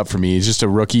summed it up for me. He's just a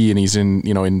rookie, and he's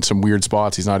in some weird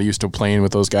spots. He's not used to playing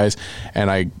with those guys, and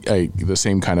I the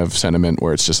same kind of sentiment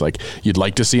where it's just like you'd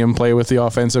like to see him play with the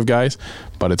offensive guys,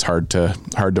 but it's hard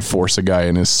to force a guy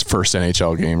in his first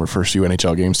NHL game or first few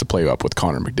NHL games to play up with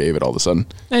Connor McDavid all of a sudden.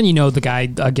 And the guy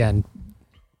again.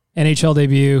 NHL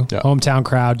debut, hometown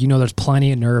crowd. There's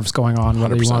plenty of nerves going on,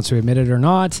 whether 100%. He wants to admit it or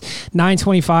not.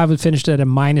 925 we finished at a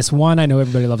 -1. I know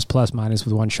everybody loves plus minus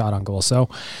with one shot on goal. So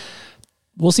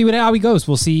we'll see how he goes.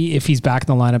 We'll see if he's back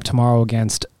in the lineup tomorrow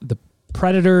against the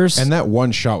Predators. And that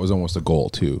one shot was almost a goal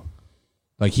too.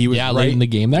 Like he was late in the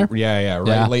game there.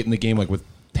 Late in the game, like with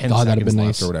 10 seconds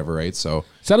left or whatever, right? So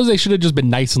San Jose should have just been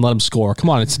nice and let him score. Come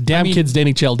on, it's kid's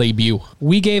NHL debut.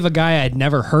 We gave a guy I'd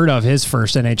never heard of his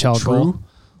first NHL goal.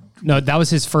 No, that was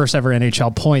his first ever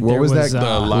NHL point. What was that?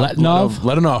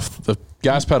 Letunov, the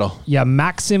gas pedal. Yeah,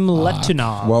 Maxim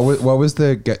Letunov. What was What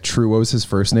was his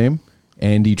first name?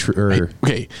 Andy True.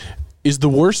 Okay, is the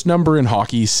worst number in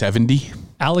hockey 70?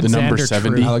 Alexander the number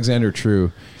 70. True. Alexander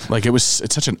True. Like it's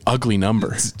such an ugly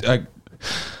number.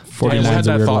 I had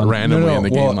that thought randomly in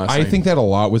the game last night. I think that a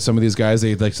lot with some of these guys.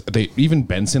 They even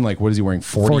Benson, like, what is he wearing?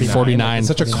 49. It's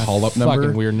such a call-up number.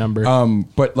 Fucking weird number.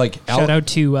 But like, shout out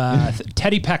to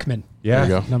Teddy Peckman. Yeah.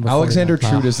 There you go. Number Alexander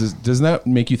 49. True, doesn't that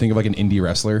make you think of like an indie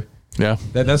wrestler? Yeah.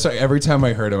 That's why every time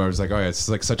I heard him, I was like, oh yeah, it's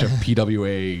like such a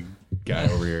PWA guy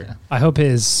over here. I hope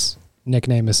his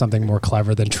nickname is something more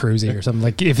clever than Truzy or something.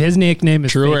 Like if his nickname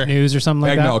is Fake News or something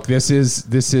like Bag that. Milk, this is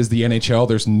the NHL.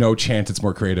 There's no chance it's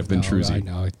more creative than I Truzy.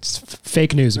 know. It's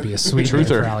Fake News would be a sweet name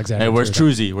for Alexander. Hey, where's True.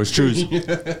 Truzy? Where's Truzy?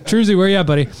 Truzy, where you at,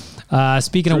 buddy?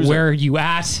 Speaking of where you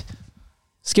at,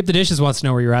 Skip the Dishes wants to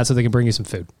know where you're at so they can bring you some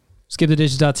food.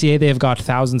 SkipTheDishes.ca, they have got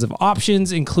thousands of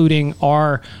options, including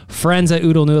our friends at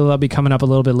Oodle Noodle. That'll be coming up a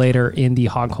little bit later in the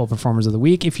Hog Hole Performers of the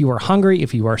Week. If you are hungry,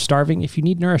 if you are starving, if you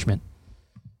need nourishment,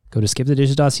 go to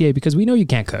SkipTheDishes.ca because we know you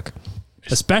can't cook.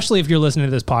 Especially if you're listening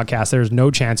to this podcast, there's no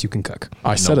chance you can cook.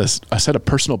 I set a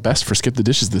personal best for Skip the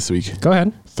Dishes this week. Go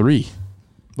ahead. 3.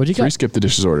 What'd you get? 3 Skip the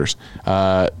Dishes orders.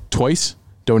 Twice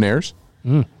Donairs,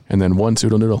 and then 1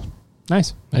 Pseudo Noodle.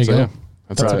 Nice. There you go. Yeah,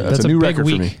 that's a new big record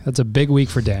week. for me. That's a big week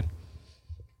for Dan.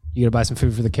 You gonna buy some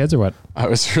food for the kids or what? I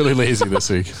was really lazy this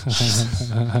week.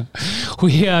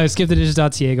 We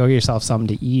SkipTheDishes.ca. Go get yourself something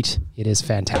to eat. It is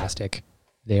fantastic.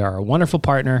 They are a wonderful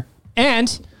partner.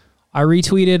 And I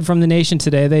retweeted from The Nation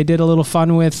today. They did a little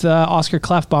fun with Oscar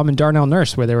Clefbaum and Darnell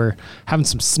Nurse where they were having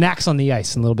some snacks on the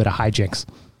ice and a little bit of hijinks.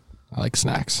 I like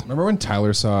snacks. Remember when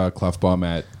Tyler saw Clefbaum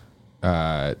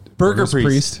at Burger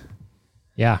Priest?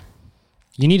 Yeah.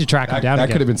 You need to track him down. That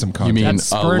again. could have been some content. You mean That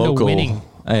spurred a winning.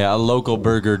 A local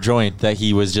burger joint that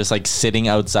he was just like sitting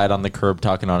outside on the curb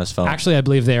talking on his phone. Actually, I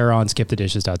believe they are on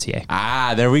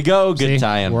SkipTheDishes.ca. There we go. Good See?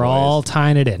 tie-in. We're boys. all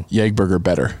tying it in. Yegburger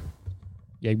better.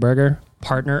 Yegburger,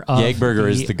 partner of Yegburger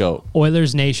is the GOAT.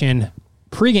 Oilers Nation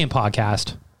pregame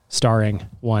podcast starring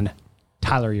one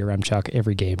Tyler Yaremchuk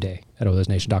every game day at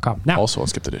OilersNation.com. Now, Also on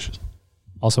Skip the Dishes.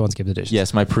 also on Skip the Dishes.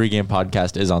 Yes, my pregame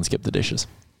podcast is on Skip the Dishes.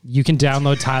 You can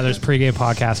download Tyler's pregame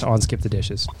podcast on Skip the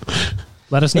Dishes.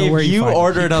 Let us know where If you you find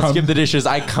order it on Skip the Dishes,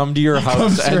 I come to your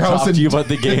house and talk to you about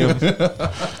the game.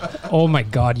 it. Oh my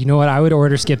God. You know what? I would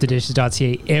order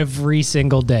SkipTheDishes.ca every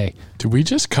single day. Did we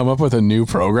just come up with a new I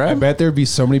program? bet there'd be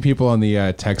so many people on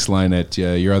the text line at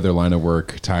your other line of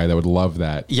work, Ty, that would love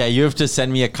that. Yeah, you have to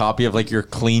send me a copy of like your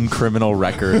clean criminal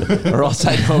record, or else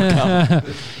I don't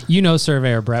come. You know,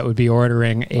 Surveyor Brett would be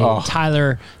ordering a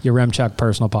Tyler Yaremchuk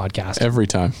personal podcast. Every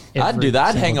time. I'd do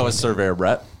that. I'd hang out with Surveyor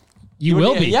Brett. You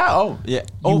will be. Yeah. Oh, yeah. You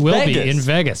Oh, will Vegas. be in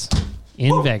Vegas.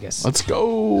 In Vegas. Let's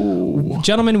go.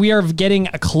 Gentlemen, we are getting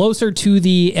closer to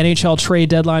the NHL trade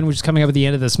deadline, which is coming up at the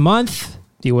end of this month.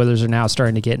 The Oilers are now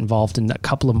starting to get involved in a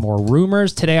couple of more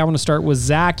rumors. Today, I want to start with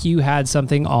Zach. You had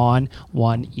something on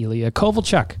one Ilya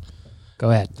Kovalchuk. Go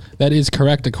ahead. That is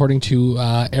correct. According to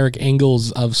Eric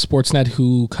Engels of Sportsnet,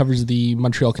 who covers the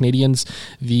Montreal Canadiens,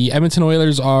 the Edmonton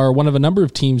Oilers are one of a number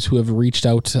of teams who have reached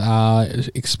out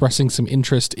expressing some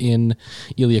interest in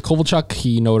Ilya Kovalchuk.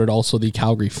 He noted also the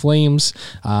Calgary Flames,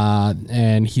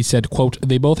 and he said, quote,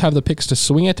 "They both have the picks to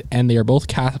swing it, and they are both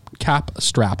cap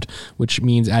strapped, which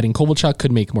means adding Kovalchuk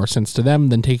could make more sense to them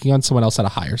than taking on someone else at a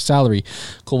higher salary."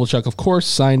 Kovalchuk, of course,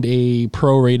 signed a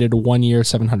prorated 1 year,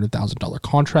 $700,000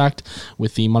 contract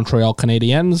with the Montreal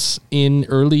Canadiens in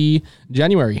early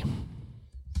January.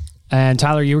 And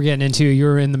Tyler, you were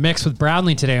in the mix with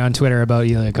Brownlee today on Twitter about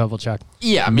Ilya Kovalchuk.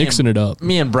 Yeah, Mixing it up.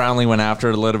 Me and Brownlee went after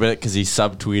it a little bit because he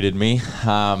subtweeted me.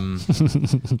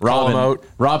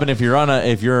 Robin, if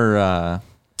you're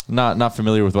not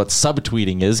familiar with what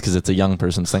subtweeting is, because it's a young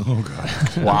person's thing. Oh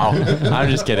God! Wow, I'm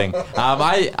just kidding.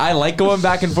 I like going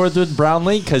back and forth with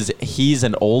Brownlee because he's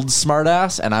an old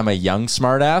smartass and I'm a young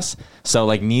smartass. So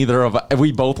like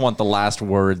we both want the last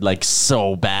word like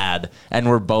so bad, and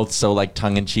we're both so like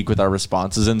tongue in cheek with our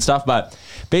responses and stuff. But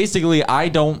basically, I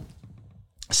don't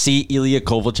see Ilya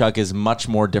Kovalchuk as much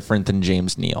more different than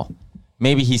James Neal.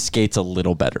 Maybe he skates a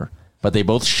little better, but they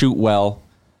both shoot well.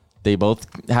 They both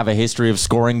have a history of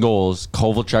scoring goals.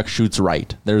 Kovalchuk shoots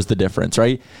right. There's the difference,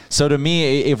 right? So to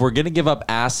me, if we're going to give up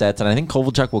assets, and I think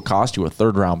Kovalchuk will cost you a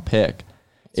third-round pick.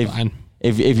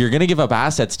 If you're going to give up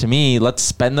assets, to me, let's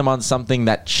spend them on something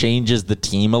that changes the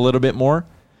team a little bit more.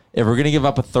 If we're going to give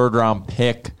up a third-round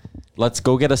pick, let's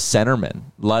go get a centerman.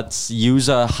 Let's use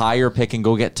a higher pick and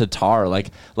go get Tatar. Like,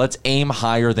 let's aim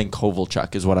higher than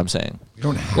Kovalchuk is what I'm saying. You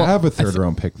don't have a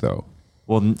third-round pick, though.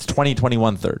 Well, it's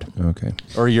 2021 third. Okay.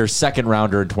 Or your second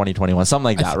rounder in 2021, something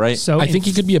like that, right? I think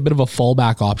he could be a bit of a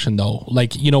fallback option, though.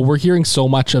 Like, we're hearing so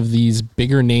much of these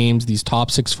bigger names, these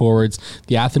top six forwards,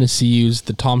 the Athanasius,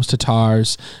 the Toms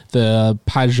Tatars, the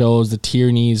Pajots, the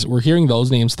Tierneys. We're hearing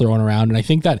those names thrown around, and I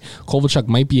think that Kovalchuk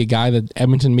might be a guy that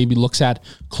Edmonton maybe looks at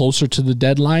closer to the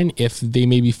deadline if they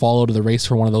maybe fall out of the race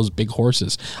for one of those big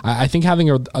horses. I think having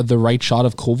the right shot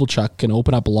of Kovalchuk can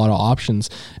open up a lot of options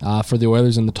for the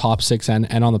Oilers in the top six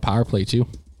and on the power play too.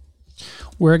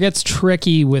 Where it gets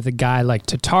tricky with a guy like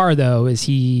Tatar, though, is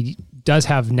he does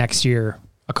have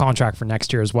a contract for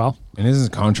next year as well. And isn't his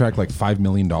contract like $5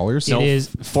 million? It is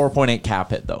 4.8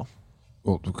 cap hit though.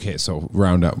 Well, okay, so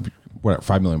round up, what,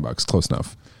 $5 million, close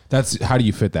enough. That's how do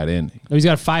you fit that in? He's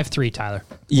got a 5.3, Tyler.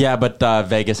 Yeah, but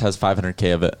Vegas has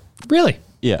 $500K of it. Really?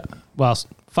 Yeah. Well,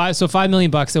 $5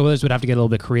 million. The Oilers would have to get a little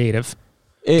bit creative.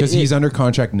 Because he's under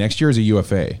contract next year as a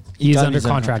UFA. He's under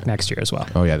contract next year as well.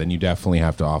 Oh, yeah. Then you definitely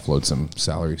have to offload some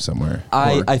salary somewhere.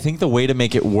 I think the way to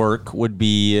make it work would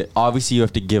be, obviously you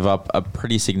have to give up a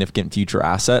pretty significant future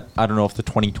asset. I don't know if the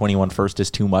 2021 first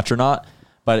is too much or not,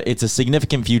 but it's a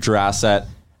significant future asset,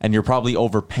 and you're probably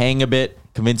overpaying a bit,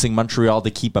 convincing Montreal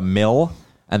to keep $1 million,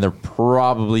 and they're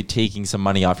probably taking some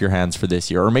money off your hands for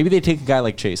this year. Or maybe they take a guy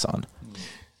like Chase on.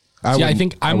 I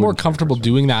think I'm more comfortable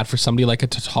doing that for somebody like a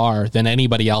Tatar than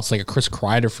anybody else, like a Chris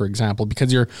Kreider, for example,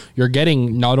 because you're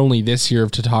getting not only this year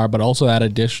of Tatar, but also that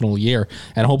additional year,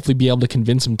 and hopefully be able to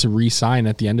convince him to re-sign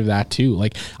at the end of that too.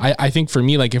 Like I think for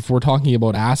me, like if we're talking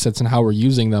about assets and how we're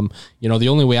using them, the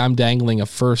only way I'm dangling a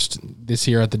first this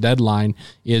year at the deadline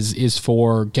is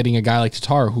for getting a guy like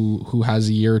Tatar who has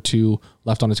a year or two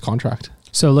left on his contract.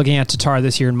 So looking at Tatar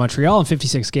this year in Montreal, in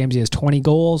 56 games, he has 20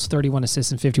 goals, 31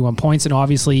 assists, and 51 points. And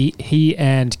obviously, he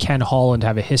and Ken Holland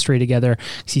have a history together.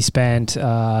 He spent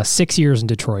 6 years in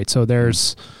Detroit. So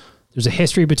there's a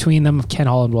history between them. Ken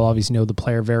Holland will obviously know the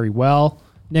player very well.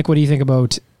 Nick, what do you think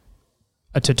about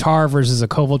a Tatar versus a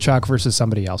Kovalchuk versus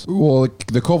somebody else? Well,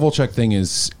 the Kovalchuk thing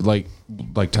is like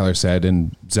Tyler said,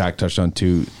 and Zach touched on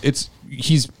too.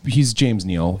 He's James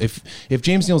Neal. If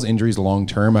James Neal's injury is long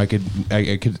term, I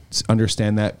could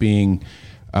understand that being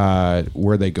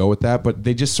where they go with that. But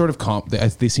they just sort of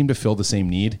they seem to fill the same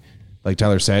need. Like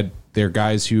Tyler said, they're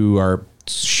guys who are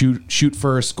shoot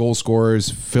first, goal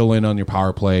scorers, fill in on your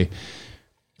power play.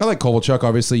 I like Kovalchuk.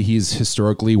 Obviously, he's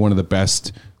historically one of the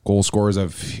best goal scorers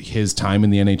of his time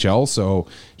in the NHL. So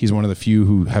he's one of the few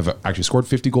who have actually scored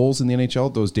 50 goals in the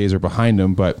NHL. Those days are behind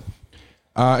him, but.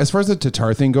 As far as the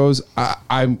Tatar thing goes,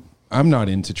 I'm not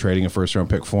into trading a first round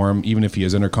pick for him, even if he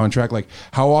is under contract. Like,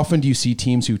 how often do you see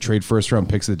teams who trade first round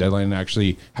picks at the deadline and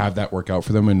actually have that work out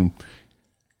for them and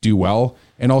do well?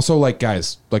 And also, like,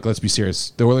 guys, like, let's be serious.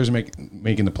 The Oilers are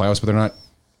making the playoffs, but they're not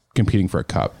competing for a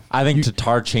cup. I think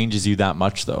Tatar changes you that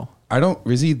much, though.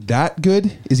 Is he that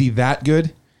good? Is he that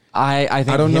good? I think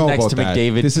I don't know next to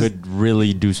McDavid could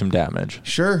really do some damage.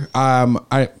 Sure.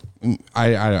 I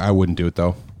wouldn't do it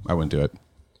though. I wouldn't do it.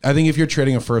 I think if you're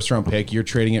trading a first round pick, you're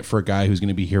trading it for a guy who's going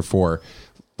to be here for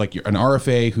like an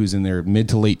RFA who's in their mid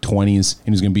to late 20s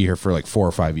and who's going to be here for like 4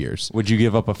 or 5 years. Would you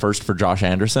give up a first for Josh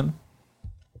Anderson?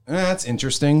 That's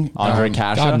interesting. Andre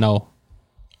Kasha? God, no.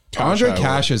 Andre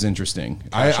Kasha is interesting.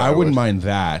 I wouldn't mind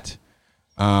that.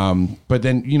 But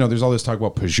then, there's all this talk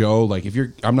about Peugeot. Like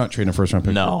I'm not trading a first round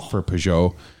pick for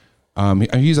Peugeot.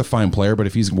 He's a fine player, but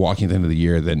if he's walking at the end of the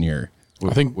year, then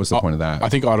what's the point of that? I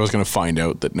think Ottawa's going to find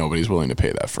out that nobody's willing to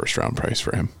pay that first round price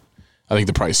for him. I think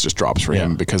the price just drops for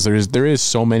him because there is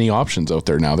so many options out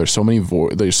there now. There's so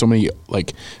many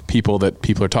like people that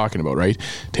people are talking about, right?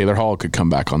 Taylor Hall could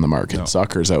come back on the market. No.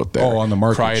 Zucker's out there. Oh, on the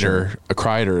market.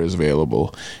 Kreider is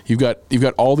available. You've got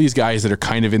all these guys that are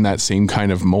kind of in that same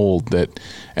kind of mold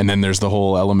and then there's the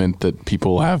whole element that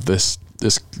people have this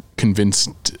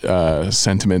convinced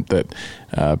sentiment that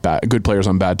good players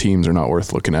on bad teams are not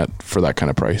worth looking at for that kind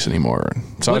of price anymore.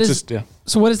 So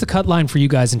So what is the cut line for you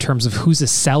guys in terms of who's a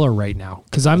seller right now?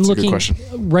 Because I'm looking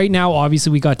right now,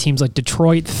 obviously we got teams like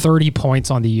Detroit, 30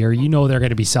 points on the year. They're going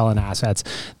to be selling assets.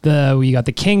 We got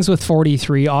the Kings with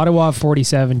 43, Ottawa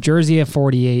 47, Jersey at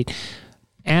 48.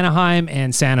 Anaheim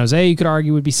and San Jose, you could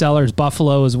argue, would be sellers.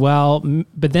 Buffalo as well.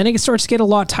 But then it starts to get a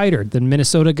lot tighter. Then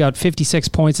Minnesota got 56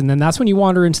 points, and then that's when you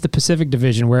wander into the Pacific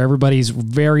Division where everybody's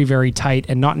very, very tight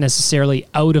and not necessarily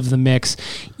out of the mix,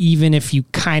 even if you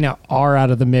kind of are out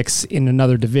of the mix in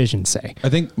another division, say. I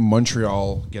think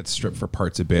Montreal gets stripped for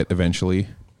parts a bit eventually.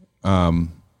 I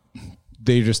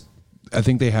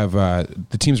think they have,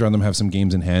 the teams around them have some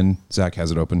games in hand. Zach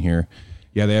has it open here.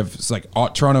 Yeah, they have, it's like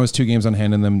Toronto has 2 games on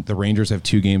hand in them. The Rangers have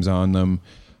 2 games on them,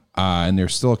 and they're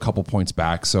still a couple points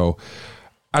back. So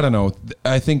I don't know.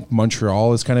 I think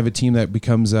Montreal is kind of a team that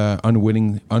becomes an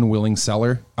unwilling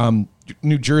seller.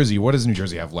 New Jersey, what does New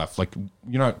Jersey have left? Like,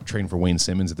 you're not trading for Wayne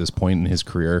Simmons at this point in his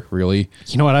career, really.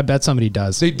 You know what? I bet somebody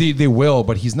does. They will,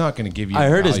 but he's not going to give you. I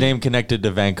heard his name connected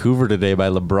to Vancouver today by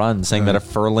LeBrun, saying that if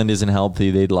Ferland isn't healthy,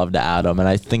 they'd love to add him, and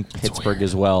I think Pittsburgh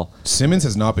as well. Simmons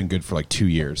has not been good for like 2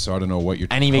 years, so I don't know what you're.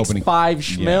 And he makes $5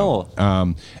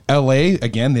 schmil. LA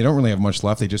again, they don't really have much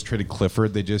left. They just traded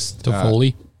Clifford. They just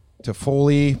Toffoli.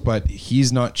 Foley, but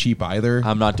he's not cheap either.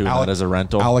 I'm not doing that as a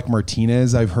rental. Alec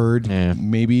Martinez, I've heard,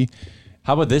 maybe.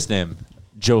 How about this name?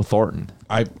 Joe Thornton.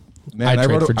 I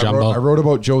wrote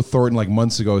about Joe Thornton like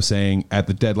months ago saying at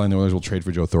the deadline the Oilers will trade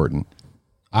for Joe Thornton.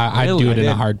 I'd do it in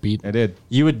a heartbeat. I did.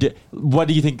 You would. What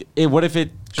do you think? What if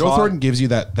it? Joe Thornton gives you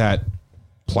that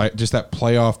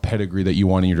playoff pedigree that you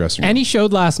want in your dressing room. And he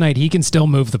showed last night he can still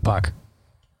move the puck.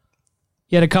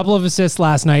 He had a couple of assists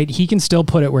last night. He can still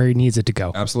put it where he needs it to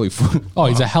go. Absolutely. Oh,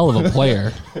 he's a hell of a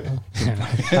player.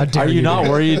 How dare Are you not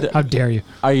worried? How dare you?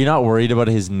 Are you not worried about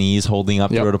his knees holding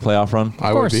up throughout a playoff run?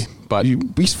 I would be, but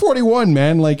he's 41,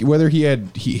 man. Like whether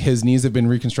his knees have been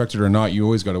reconstructed or not, you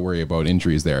always got to worry about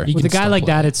injuries there. With a guy like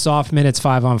that, it's soft minutes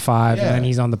 5-on-5, and then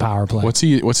he's on the power play. What's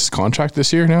his contract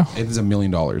this year now? It is $1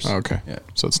 million. Okay,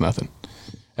 so it's nothing.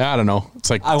 I don't know.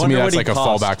 It's like, I to me, wonder that's what like he a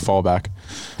cost. fallback.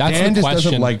 That's Dan the just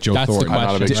question. doesn't like Joe That's Thornton. the I'm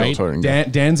not a question, big Joe right? Thornton guy.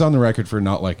 Dan's on the record for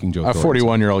not liking Joe A Thornton.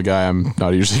 41-year-old guy, I'm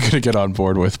not usually going to get on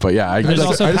board with. But yeah, I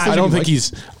don't think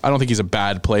he's a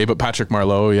bad play. But Patrick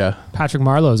Marleau, Patrick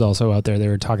Marleau's also out there. They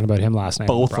were talking about him last night.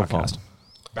 Both on the of them. broadcast.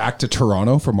 Back to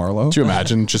Toronto for Marleau. Could you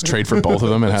imagine just trade for both of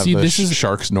them and have the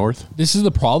Sharks north? This is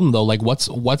the problem, though. Like, what's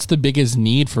the biggest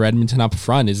need for Edmonton up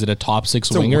front? Is it a top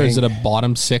six winger? Or is it a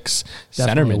bottom six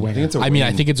Definitely centerman? a winger.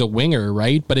 I think it's a winger,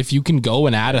 right? But if you can go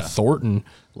and add a Thornton,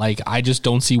 like, I just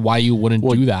don't see why you wouldn't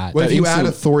do that. Well, if you add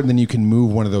a Thornton, then you can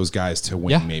move one of those guys to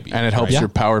win, maybe. And it helps your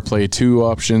power play 2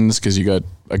 options because you got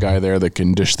a guy there that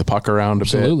can dish the puck around a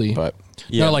bit. But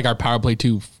not like our power play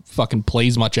 2 fucking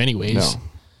plays much anyways. No.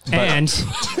 And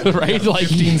right, like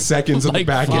 15 seconds on the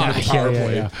back end of the power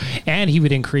play. Yeah. And he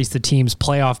would increase the team's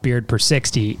playoff beard per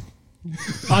 60.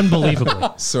 Unbelievably.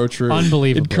 So true.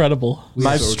 Unbelievable. Incredible. We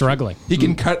are struggling. He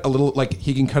can cut a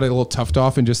little tuft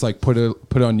off and just like put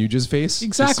it on Nugent's face.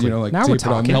 Exactly. Just, now we're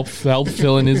talking. Help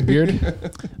fill in his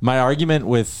beard. My argument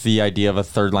with the idea of a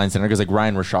third line center, because like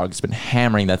Ryan Rishaug's been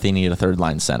hammering that they need a third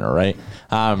line center, right?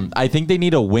 I think they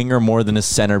need a winger more than a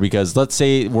center because let's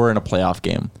say we're in a playoff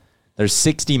game. There's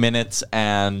 60 minutes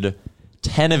and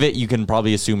 10 of it you can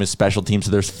probably assume is special teams.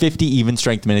 So there's 50 even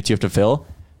strength minutes you have to fill.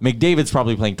 McDavid's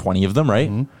probably playing 20 of them, right?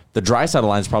 Mm-hmm. The Draisaitl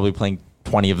line's probably playing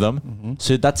 20 of them. Mm-hmm.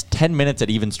 So that's 10 minutes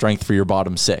at even strength for your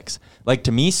bottom 6. Like,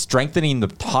 to me, strengthening the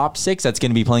top 6, that's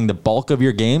going to be playing the bulk of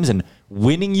your games and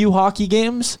winning you hockey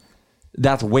games.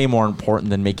 That's way more important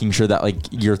than making sure that like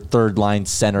your third line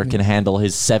center can handle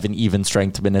his 7 even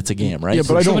strength minutes a game, right? Yeah,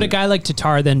 but would a guy like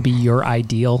Tatar then be your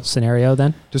ideal scenario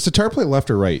then? Does Tatar play left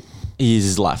or right?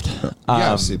 He's left.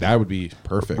 See, that would be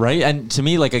perfect. Right? And to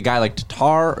me, like a guy like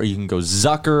Tatar, or you can go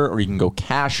Zucker, or you can go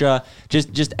Kasha,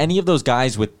 just any of those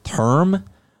guys with term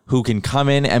who can come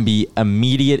in and be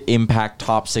immediate impact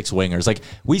top 6 wingers. Like,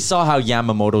 we saw how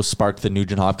Yamamoto sparked the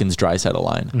Nugent-Hopkins-Draisaitl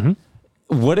line. Mm-hmm.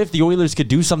 What if the Oilers could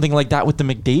do something like that with the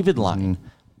McDavid line?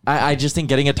 I just think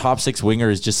getting a top 6 winger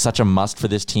is just such a must for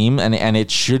this team, and it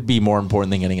should be more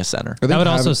important than getting a center. That would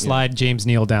also slide James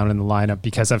Neal down in the lineup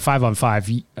because at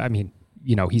 5-on-5, I mean,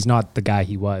 he's not the guy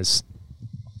he was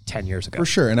 10 years ago. For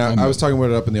sure. And I was talking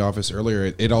about it up in the office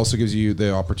earlier. It also gives you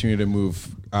the opportunity to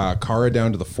move Kara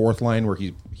down to the 4th line where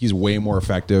he's way more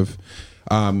effective.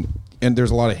 And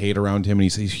there's a lot of hate around him,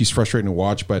 and he's frustrating to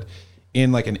watch, but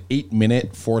in like an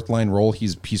 8-minute 4th line role,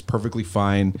 he's perfectly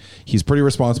fine. He's pretty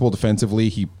responsible defensively.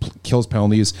 He kills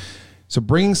penalties. So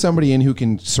bringing somebody in who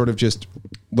can sort of just,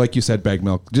 like you said, bag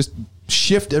milk, just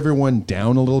shift everyone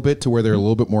down a little bit to where they're a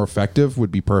little bit more effective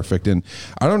would be perfect. And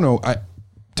I don't know,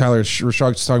 Tyler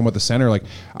Rishaug just talking about the center. Like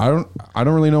I don't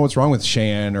really know what's wrong with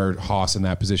Sheahan or Haas in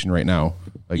that position right now.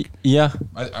 Like, yeah,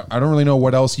 I don't really know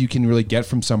what else you can really get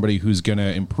from somebody who's going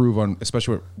to improve on,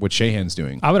 especially what Sheahan's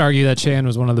doing. I would argue that Sheahan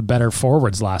was one of the better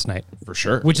forwards last night. For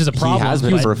sure. Which is a problem. He has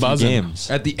been for a few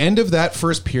games. At the end of that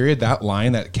first period, that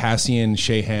line, that Cassian,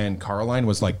 Sheahan, Carr line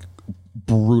was like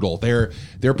brutal. Their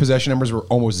possession numbers were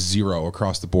almost 0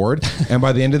 across the board. And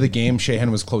by the end of the game,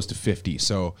 Sheahan was close to 50.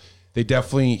 So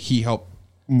he helped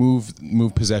move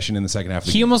possession in the second half of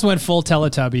the game. Almost went full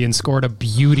Teletubby and scored a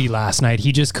beauty last night.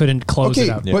 He just couldn't close it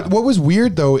out. But what was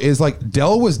weird though is like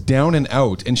Dell was down and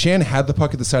out and Sheahan had the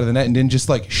puck at the side of the net and didn't just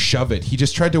like shove it. He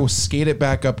just tried to skate it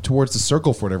back up towards the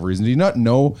circle for whatever reason. Did you not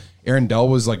know Aaron Dell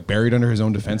was like buried under his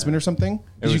own defenseman or something?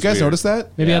 Did you guys notice that?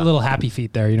 Maybe he had a little happy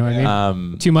feet there, you know what I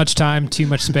mean? Too much time, too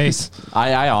much space.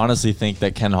 I honestly think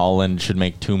that Ken Holland should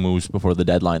make 2 moves before the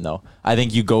deadline, though. I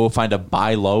think you go find a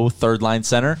buy low third line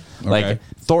center. Okay. Like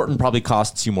Thornton probably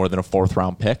costs you more than a 4th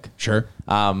round pick. Sure.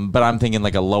 But I'm thinking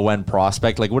like a low end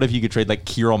prospect. Like what if you could trade like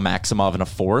Kirill Maximov in a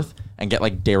 4th and get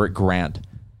like Derek Grant?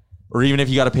 Or even if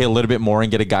you got to pay a little bit more and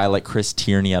get a guy like Chris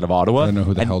Tierney out of Ottawa. I don't know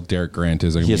who the hell Derek Grant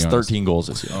is. He has 13 goals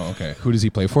this year. Oh, okay. Who does he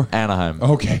play for? Anaheim.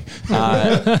 Okay.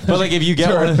 But like if you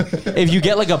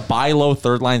get like a buy low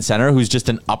third line center who's just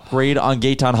an upgrade on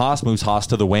Gaetan Haas, moves Haas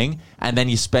to the wing, and then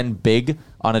you spend big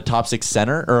on a top 6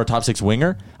 center or a top 6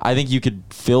 winger, I think you could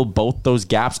fill both those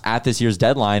gaps at this year's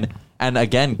deadline. And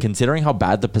again, considering how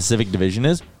bad the Pacific Division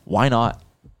is, why not?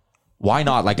 Why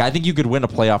not? Like, I think you could win a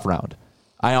playoff round.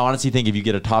 I honestly think if you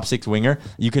get a top 6 winger,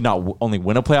 you could not only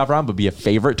win a playoff round, but be a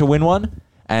favorite to win one.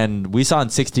 And we saw in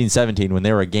 16-17 when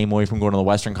they were a game away from going to the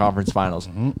Western Conference Finals.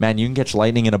 Mm-hmm. Man, you can catch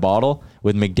lightning in a bottle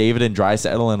with McDavid and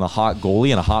Draisaitl and a hot goalie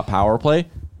and a hot power play.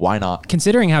 Why not?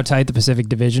 Considering how tight the Pacific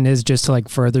Division is, just to like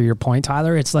further your point,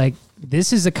 Tyler, it's like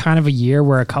this is a kind of a year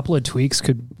where a couple of tweaks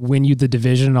could win you the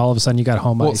division, and all of a sudden you got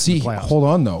home ice. Well, see, hold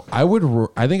on though.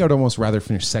 I think I'd almost rather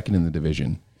finish second in the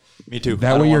division. Me too.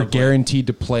 That way you're guaranteed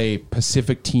to play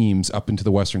Pacific teams up into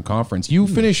the Western Conference. You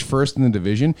finish first in the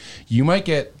division, you might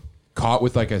get caught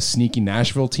with like a sneaky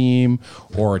Nashville team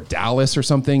or Dallas or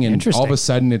something, and all of a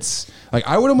sudden it's like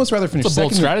I would almost rather finish second. It's a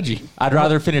bold strategy. I'd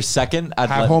rather finish second. I'd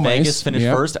have let home Vegas ice. finish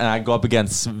first, and I'd go up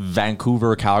against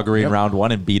Vancouver, Calgary in round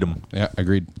 1 and beat them. Yeah,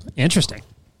 agreed. Interesting.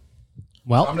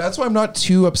 Well, that's why I'm not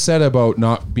too upset about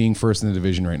not being first in the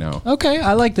division right now. Okay,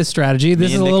 I like this strategy.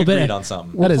 This is a little bit on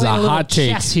something. That is a hot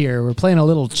take here. We're playing a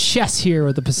little chess here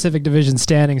with the Pacific Division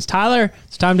standings. Tyler,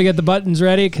 it's time to get the buttons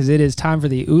ready because it is time for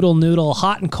the Oodle Noodle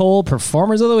Hot and Cold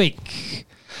Performers of the Week.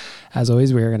 As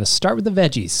always, we're going to start with the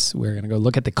veggies. We're going to go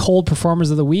look at the cold performers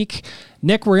of the week.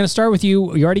 Nick, we're going to start with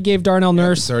you. You already gave Darnell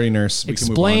Nurse. Sorry, Nurse.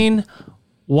 Explain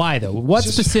why, though. What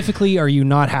specifically are you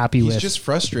not happy with? He's just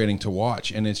frustrating to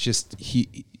watch, and it's just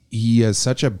he has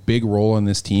such a big role on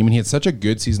this team, and he had such a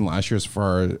good season last year as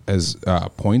far as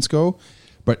points go.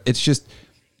 But it's just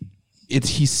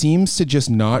he seems to just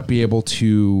not be able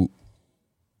to,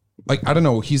 like, I don't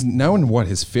know. He's now in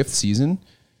his 4th season.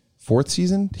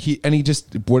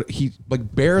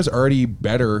 Bear's already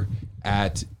better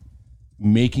at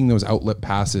making those outlet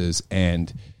passes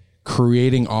and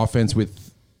creating offense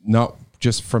with not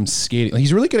just from skating.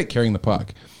 He's really good at carrying the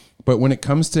puck. But when it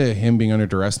comes to him being under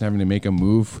duress and having to make a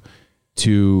move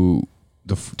to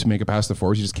make a pass to the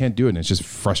forwards, he just can't do it, and it's just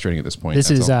frustrating at this point. This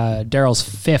is Daryl's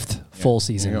 5th full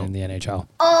season in the NHL.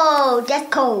 Oh,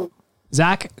 that's cold.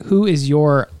 Zach, who is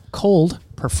your cold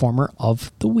performer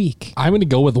of the week? I'm going to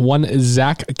go with one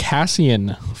Zach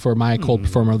Kassian for my cold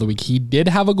performer of the week. He did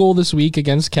have a goal this week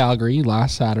against Calgary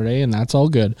last Saturday, and that's all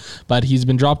good. But he's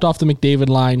been dropped off the McDavid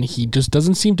line. He just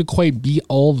doesn't seem to quite be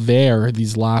all there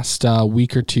these last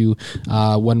week or two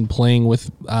when playing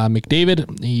with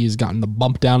McDavid. He's gotten the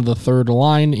bump down to the 3rd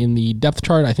line in the depth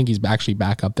chart. I think he's actually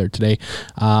back up there today.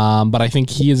 But I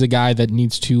think he is a guy that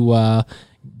needs to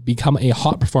become a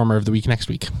hot performer of the week next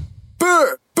week.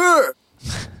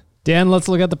 Dan, let's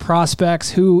look at the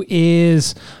prospects. Who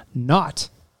is not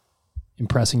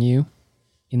impressing you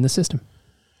in the system?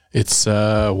 It's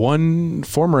one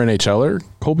former NHLer,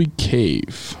 Colby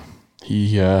Cave.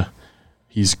 He's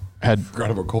had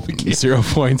forgot about Colby Cave. 0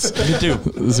 points. Me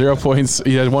too. 0 points.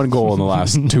 He had 1 goal in the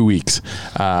last 2 weeks,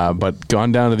 but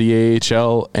gone down to the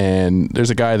AHL. And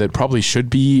there's a guy that probably should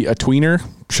be a tweener,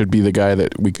 should be the guy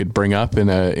that we could bring up in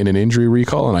an injury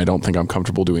recall, and I don't think I'm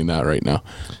comfortable doing that right now.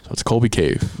 So it's Colby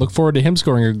Cave. Look forward to him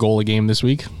scoring a goal a game this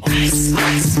week.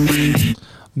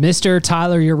 Mr.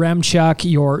 Tyler Yaremchuk,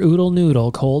 your Oodle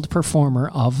Noodle cold performer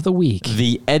of the week.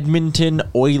 The Edmonton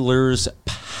Oilers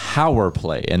power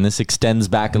play, and this extends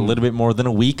back a little bit more than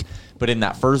a week, but in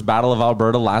that first Battle of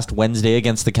Alberta last Wednesday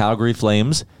against the Calgary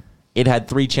Flames, it had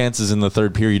 3 chances in the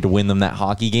 3rd period to win them that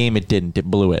hockey game. It didn't. It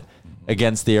blew it.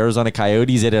 Against the Arizona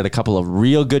Coyotes, it had a couple of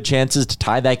real good chances to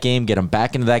tie that game, get them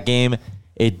back into that game.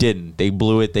 It didn't. They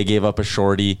blew it. They gave up a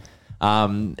shorty.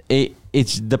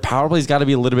 The power play's got to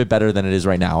be a little bit better than it is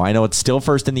right now. I know it's still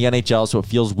first in the NHL, so it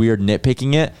feels weird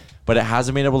nitpicking it, but it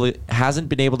hasn't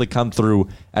been able to come through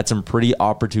at some pretty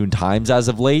opportune times as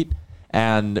of late.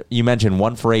 And you mentioned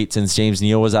 1 for 8 since James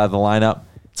Neal was out of the lineup.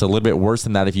 It's a little bit worse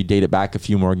than that if you date it back a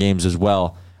few more games as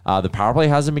well. The power play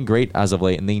hasn't been great as of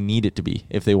late, and they need it to be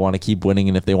if they want to keep winning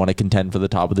and if they want to contend for the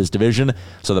top of this division.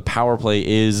 So the power play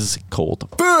is cold.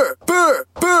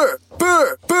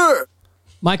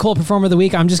 My cold performer of the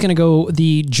week, I'm just going to go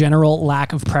the general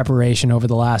lack of preparation over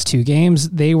the last 2 games.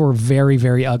 They were very,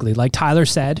 very ugly. Like Tyler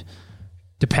said,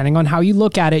 depending on how you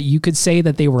look at it, you could say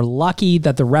that they were lucky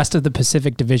that the rest of the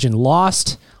Pacific Division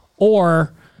lost,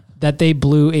 or that they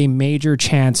blew a major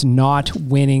chance not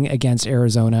winning against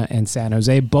Arizona and San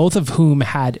Jose, both of whom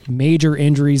had major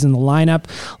injuries in the lineup.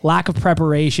 Lack of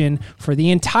preparation for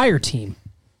the entire team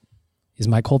is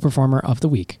my cold performer of the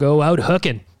week. Go out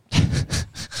hooking.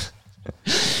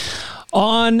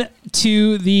 On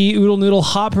to the Oodle Noodle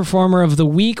Hot Performer of the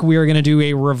Week. We are going to do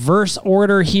a reverse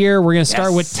order here. We're going to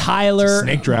start with Tyler.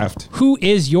 Snake draft. Who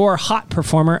is your Hot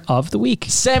Performer of the Week?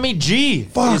 Sammy G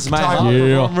is my Hot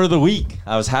Performer of the Week.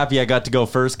 I was happy I got to go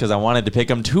first because I wanted to pick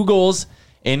him. 2 goals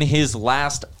in his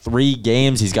last 3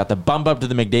 games. He's got the bump up to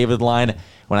the McDavid line.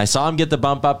 When I saw him get the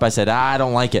bump up, I said, I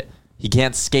don't like it. He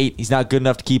can't skate. He's not good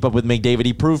enough to keep up with McDavid.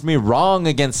 He proved me wrong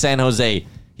against San Jose.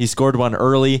 He scored one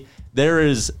early.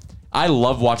 I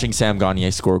love watching Sam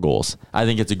Gagner score goals. I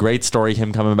think it's a great story,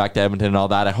 him coming back to Edmonton and all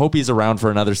that. I hope he's around for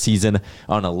another season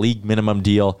on a league minimum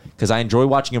deal because I enjoy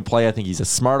watching him play. I think he's a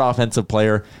smart offensive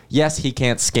player. Yes, he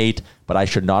can't skate, but I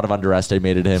should not have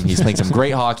underestimated him. He's playing some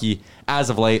great hockey as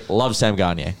of late. Love Sam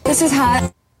Gagner. This is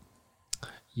hot.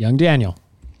 Young Daniel.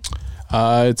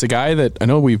 It's a guy that I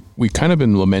know we've kind of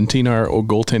been lamenting our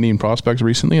goaltending prospects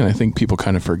recently, and I think people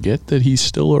kind of forget that he's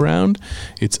still around.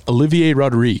 It's Olivier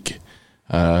Rodrigue.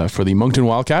 For the Moncton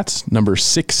Wildcats, number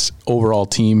 6 overall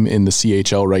team in the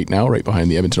CHL right now, right behind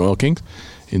the Edmonton Oil Kings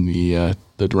in the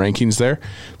rankings there.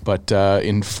 But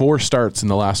in 4 starts in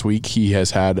the last week, he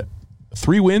has had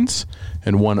 3 wins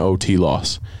and 1 OT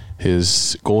loss.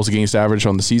 His goals against average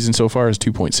on the season so far is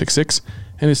 2.66,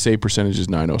 and his save percentage is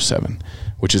 .907,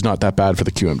 which is not that bad for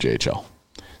the QMJHL.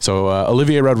 So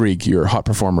Olivier Rodrigue, your Hot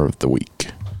Performer of the Week.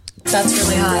 That's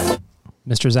really hot.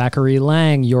 Mr. Zachary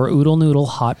Lang, your Oodle Noodle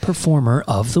Hot Performer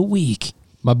of the Week.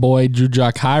 My boy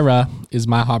Jujhar Khaira is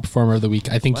my Hot Performer of the Week.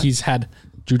 I think he's had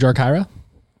Jujhar Khaira.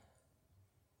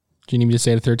 Do you need me to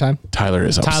say it a third time? Tyler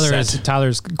is upset.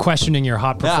 Tyler's questioning your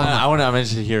Hot Performer. I want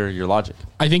to hear your logic.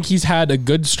 I think he's had a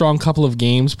good, strong couple of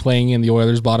games playing in the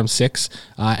Oilers' bottom 6.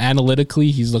 Analytically,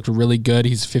 he's looked really good.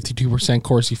 He's 52%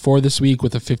 Corsi for this week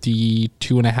with a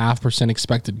 52.5%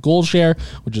 expected goal share,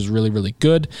 which is really, really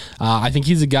good. I think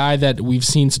he's a guy that we've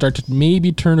seen start to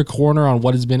maybe turn a corner on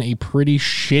what has been a pretty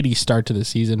shitty start to the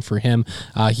season for him.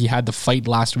 He had the fight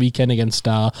last weekend against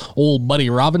old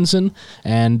Buddy Robinson,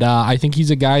 and I think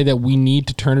he's a guy that we need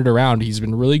to turn it around. He's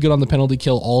been really good on the penalty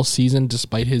kill all season,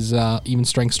 despite his even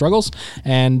strength struggles.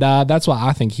 And that's why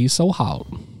I think he's so hot.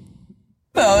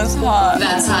 That was hot.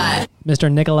 That's hot. Mr.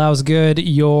 Nicolaus Good,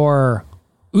 your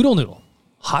Oodle Noodle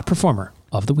Hot Performer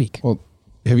of the Week. Well,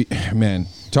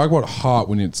 talk about hot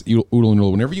when it's Oodle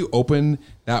Noodle. Whenever you open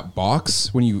that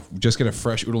box, when you just get a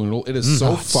fresh Oodle Noodle, it is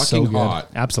so fucking hot.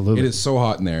 Absolutely. It is so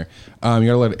hot in there. You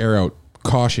gotta let it air out.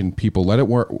 Caution, people. Let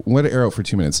it air out for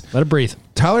 2 minutes. Let it breathe.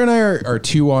 Tyler and I are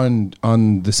 2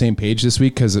 on the same page this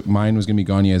week because mine was going to be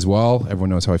Gagner as well. Everyone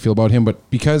knows how I feel about him,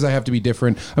 but because I have to be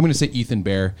different, I'm going to say Ethan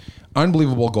Bear.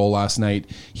 Unbelievable goal last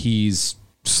night. He's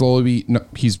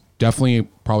definitely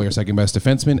probably our second best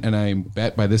defenseman, and I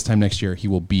bet by this time next year he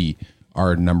will be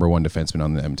our number 1 defenseman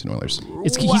on the Edmonton Oilers.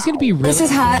 He's going to be really, this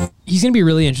is hot. He's going to be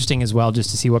really interesting as well,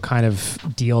 just to see what kind of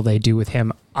deal they do with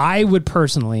him. I would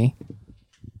personally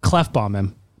clef bomb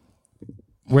him,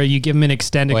 where you give him an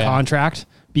extended contract,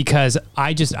 because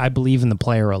I believe in the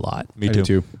player a lot. Me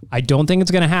too. I don't think it's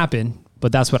going to happen,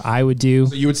 but that's what I would do.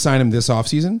 So you would sign him this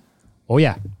offseason? Oh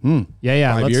yeah.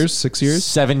 Yeah. 5 years, 6 years,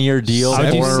 7-year deal. I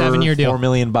would do 7-year deal. $4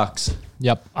 million.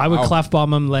 Yep. I would clef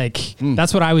bomb him.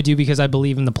 That's what I would do because I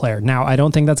believe in the player. Now, I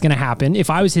don't think that's going to happen. If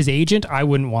I was his agent, I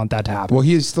wouldn't want that to happen. Well,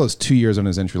 he still has 2 years on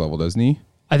his entry level, doesn't he?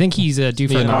 I think he's due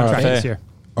for a contract this year.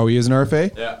 Oh, he is an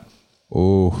RFA? Yeah.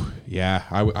 Oh, yeah.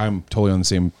 I'm totally on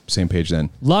the same page then.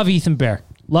 Love Ethan Bear.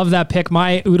 Love that pick.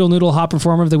 My Oodle Noodle Hot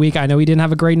Performer of the Week. I know he didn't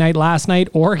have a great night last night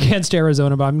or against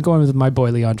Arizona, but I'm going with my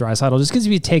boy Leon Draisaitl just because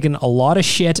he's taken a lot of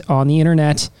shit on the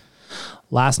internet.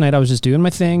 Last night I was just doing my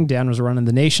thing. Dan was running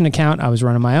the Nation account. I was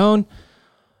running my own.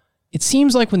 It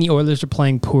seems like when the Oilers are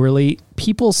playing poorly,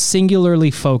 people singularly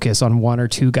focus on 1 or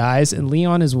 2 guys, and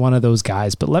Leon is one of those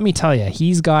guys. But let me tell you,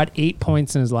 he's got 8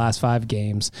 points in his last 5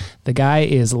 games. The guy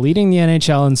is leading the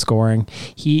NHL in scoring.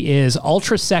 He is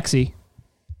ultra sexy.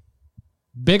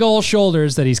 Big old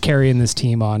shoulders that he's carrying this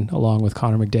team on, along with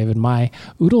Connor McDavid. My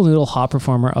Oodle Noodle Hot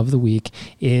Performer of the Week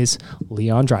is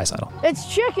Leon Draisaitl.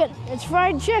 It's chicken. It's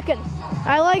fried chicken.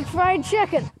 I like fried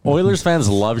chicken. Oilers fans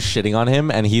love shitting on him,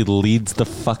 and he leads the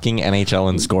fucking NHL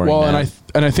in scoring. Well,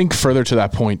 and I think further to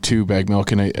that point too, Bag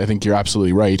Milk, and I think you're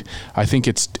absolutely right. I think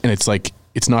it's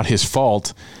not his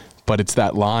fault, but it's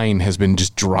that line has been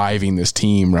just driving this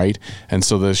team, right? And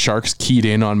so the Sharks keyed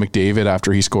in on McDavid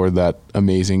after he scored that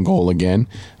amazing goal again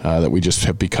that we just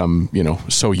have become,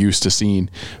 so used to seeing.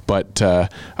 But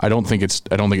I don't think it's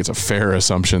a fair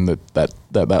assumption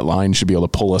that line should be able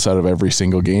to pull us out of every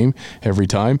single game every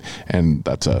time, and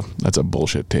that's a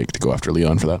bullshit take to go after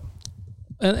Leon for that.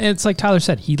 And it's like Tyler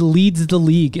said, he leads the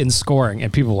league in scoring,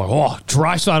 and people are like, oh,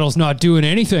 Draisaitl's not doing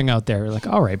anything out there. Like,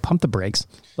 all right, pump the brakes.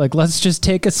 Like, let's just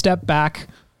take a step back,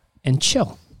 and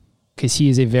chill, because he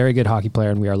is a very good hockey player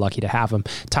and we are lucky to have him.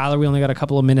 Tyler, we only got a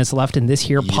couple of minutes left in this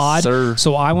here pod. Sir.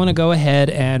 So I want to go ahead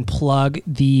and plug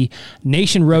the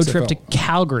Nation road trip to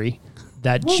Calgary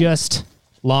that just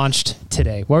launched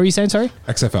today. What were you saying? Sorry?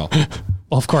 XFL.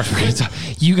 Well, of course,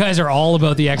 you guys are all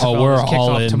about the XFL. Oh, we're It kicks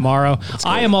all off in. tomorrow.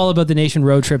 I am all about the Nation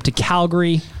road trip to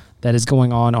Calgary that is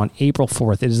going on April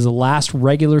 4th. It is the last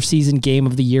regular season game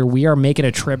of the year. We are making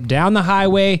a trip down the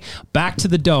highway back to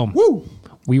the Dome. Woo!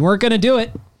 We weren't going to do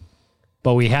it,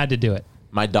 but we had to do it.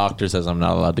 My doctor says I'm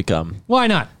not allowed to come. Why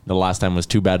not? The last time was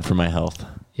too bad for my health.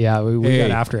 Yeah, we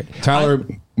got after it. Tyler,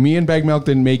 me and Bag Milk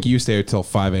didn't make you stay until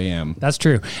 5 a.m. That's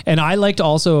true. And I liked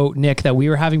also, Nick, that we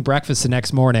were having breakfast the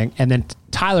next morning, and then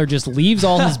Tyler just leaves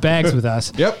all his bags with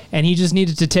us. Yep. And he just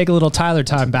needed to take a little Tyler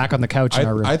time back on the couch in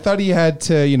our room. I thought he had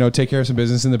to, take care of some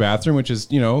business in the bathroom, which is,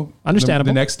 understandable.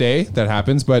 The next day that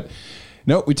happens. But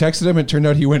no, we texted him. It turned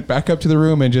out he went back up to the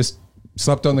room and just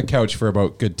slept on the couch for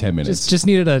about good 10 minutes. Just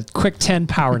needed a quick 10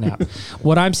 power nap.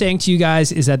 What I'm saying to you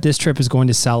guys is that this trip is going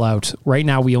to sell out. Right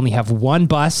now, we only have one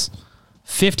bus,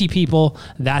 50 people.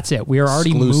 That's it. We are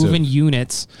already moving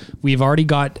units. We've already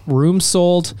got rooms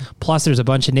sold. Plus, there's a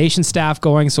bunch of Nation staff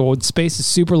going. So space is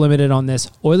super limited on this.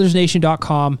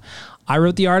 OilersNation.com. I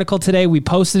wrote the article today. We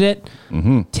posted it.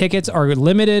 Tickets are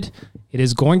limited. It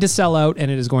is going to sell out,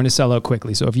 and it is going to sell out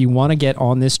quickly. So if you want to get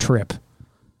on this trip,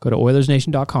 go to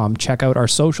OilersNation.com. Check out our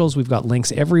socials. We've got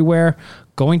links everywhere.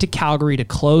 Going to Calgary to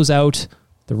close out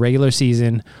the regular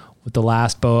season with the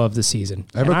last bow of the season.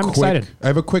 I'm excited. I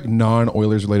have a quick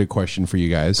non-Oilers related question for you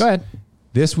guys. Go ahead.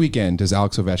 This weekend, does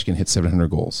Alex Ovechkin hit 700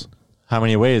 goals? How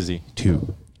many away is he?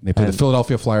 2. They play the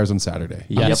Philadelphia Flyers on Saturday.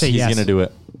 Yes, he's going to do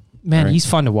it. Man, he's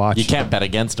fun to watch. You can't bet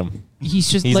against him.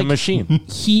 He's a machine.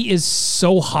 He is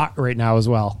so hot right now as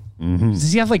well.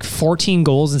 Does he have like 14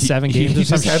 goals in 7 games or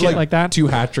some shit like that? 2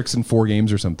 hat tricks in 4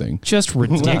 games or something. Just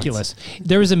ridiculous.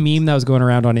 There was a meme that was going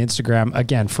around on Instagram.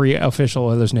 Again, free official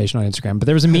Oilers Nation on Instagram. But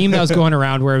there was a meme that was going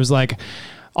around where it was like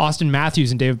Austin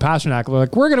Matthews and David Pastrnak were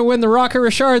like, we're going to win the Rocket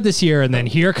Richard this year. And then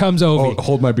here comes Ovi. Oh,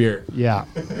 hold my beer. Yeah.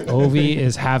 Ovi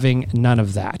is having none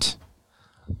of that.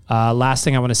 Last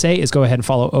thing I want to say is go ahead and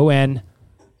follow ON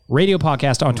Radio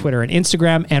Podcast on Twitter and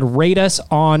Instagram, and rate us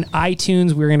on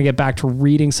iTunes. We're going to get back to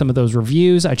reading some of those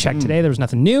reviews. I checked today. There was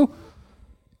nothing new.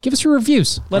 Give us your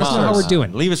reviews. Let us know how we're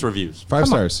doing. Leave us reviews. 5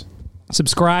 stars.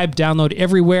 Subscribe, download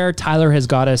everywhere. Tyler has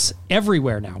got us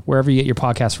everywhere now, wherever you get your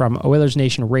podcast from. Oilers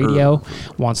Nation Radio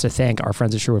wants to thank our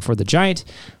friends at Sherwood for the Giant,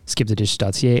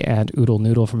 skipthedishes.ca, and Oodle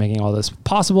Noodle for making all this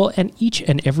possible, and each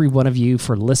and every one of you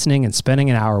for listening and spending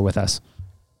an hour with us.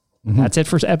 That's it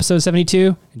for episode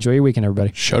 72. Enjoy your weekend,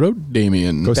 everybody. Shout out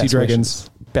Damien. Go see Dragons.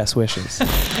 Best wishes.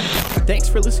 Thanks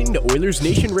for listening to Oilers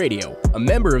Nation Radio, a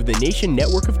member of the Nation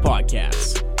Network of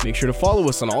Podcasts. Make sure to follow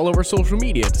us on all of our social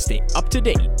media to stay up to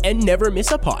date and never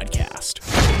miss a podcast.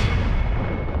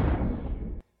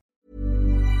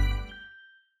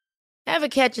 Ever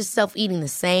catch yourself eating the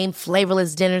same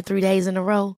flavorless dinner 3 days in a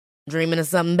row? Dreaming of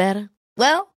something better?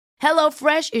 Well,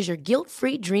 HelloFresh is your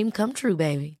guilt-free dream come true,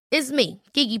 baby. It's me,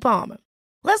 Keke Palmer.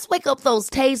 Let's wake up those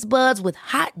taste buds with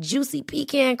hot, juicy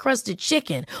pecan-crusted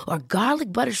chicken or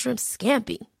garlic butter shrimp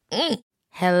scampi.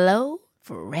 Hello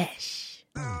Fresh.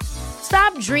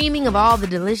 Stop dreaming of all the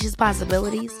delicious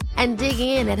possibilities and dig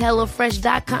in at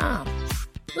HelloFresh.com.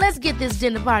 Let's get this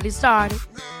dinner party started.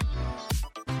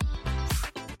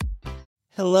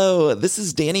 Hello, this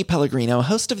is Danny Pellegrino,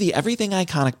 host of the Everything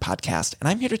Iconic podcast, and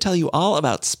I'm here to tell you all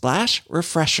about Splash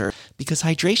Refresher, because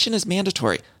hydration is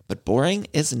mandatory, but boring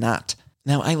is not.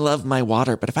 Now, I love my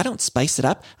water, but if I don't spice it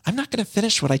up, I'm not going to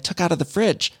finish what I took out of the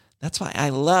fridge. That's why I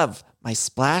love my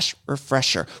Splash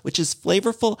Refresher, which is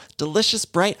flavorful, delicious,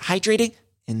 bright, hydrating,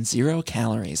 and 0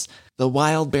 calories. The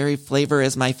wild berry flavor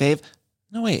is my fave.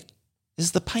 No, wait,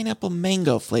 is the pineapple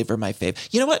mango flavor my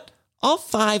fave? You know what? All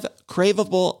 5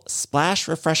 craveable Splash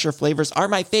Refresher flavors are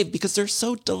my fave because they're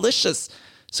so delicious.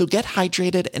 So get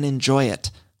hydrated and enjoy it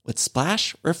with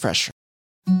Splash Refresher.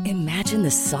 Imagine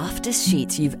the softest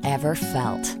sheets you've ever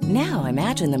felt. Now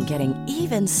imagine them getting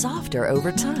even softer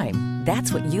over time.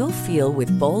 That's what you'll feel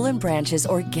with Boll & Branch's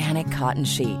organic cotton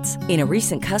sheets. In a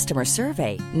recent customer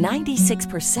survey,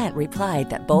 96% replied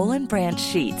that Boll & Branch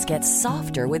sheets get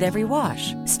softer with every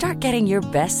wash. Start getting your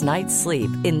best night's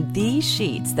sleep in these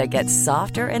sheets that get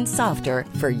softer and softer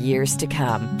for years to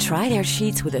come. Try their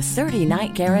sheets with a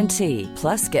 30-night guarantee.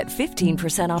 Plus, get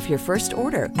 15% off your first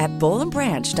order at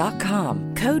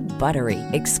bollandbranch.com. Code BUTTERY.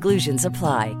 Exclusions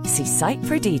apply. See site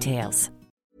for details.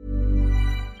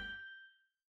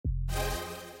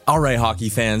 All right, hockey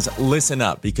fans, listen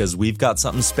up because we've got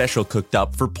something special cooked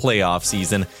up for playoff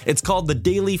season. It's called the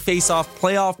Daily Faceoff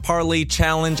Playoff Parlay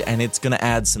Challenge, and it's going to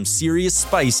add some serious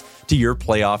spice to your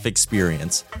playoff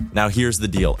experience. Now, here's the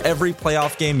deal. Every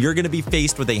playoff game, you're going to be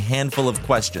faced with a handful of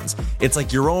questions. It's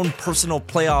like your own personal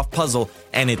playoff puzzle,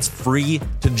 and it's free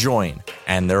to join.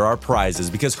 And there are prizes,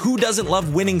 because who doesn't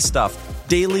love winning stuff?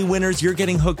 Daily winners, you're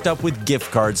getting hooked up with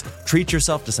gift cards. Treat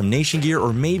yourself to some Nation gear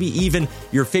or maybe even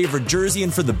your favorite jersey.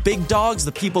 And for the big dogs,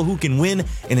 the people who can win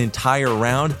an entire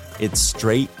round, it's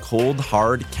straight, cold,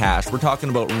 hard cash. We're talking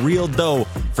about real dough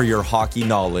for your hockey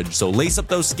knowledge. So lace up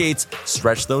those skates,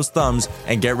 stretch those thumbs,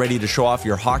 and get ready to show off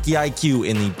your hockey IQ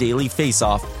in the Daily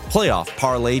Faceoff Playoff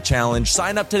Parlay Challenge.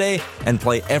 Sign up today and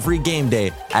play every game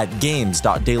day at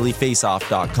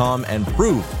games.dailyfaceoff.com and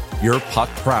prove your puck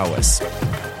prowess.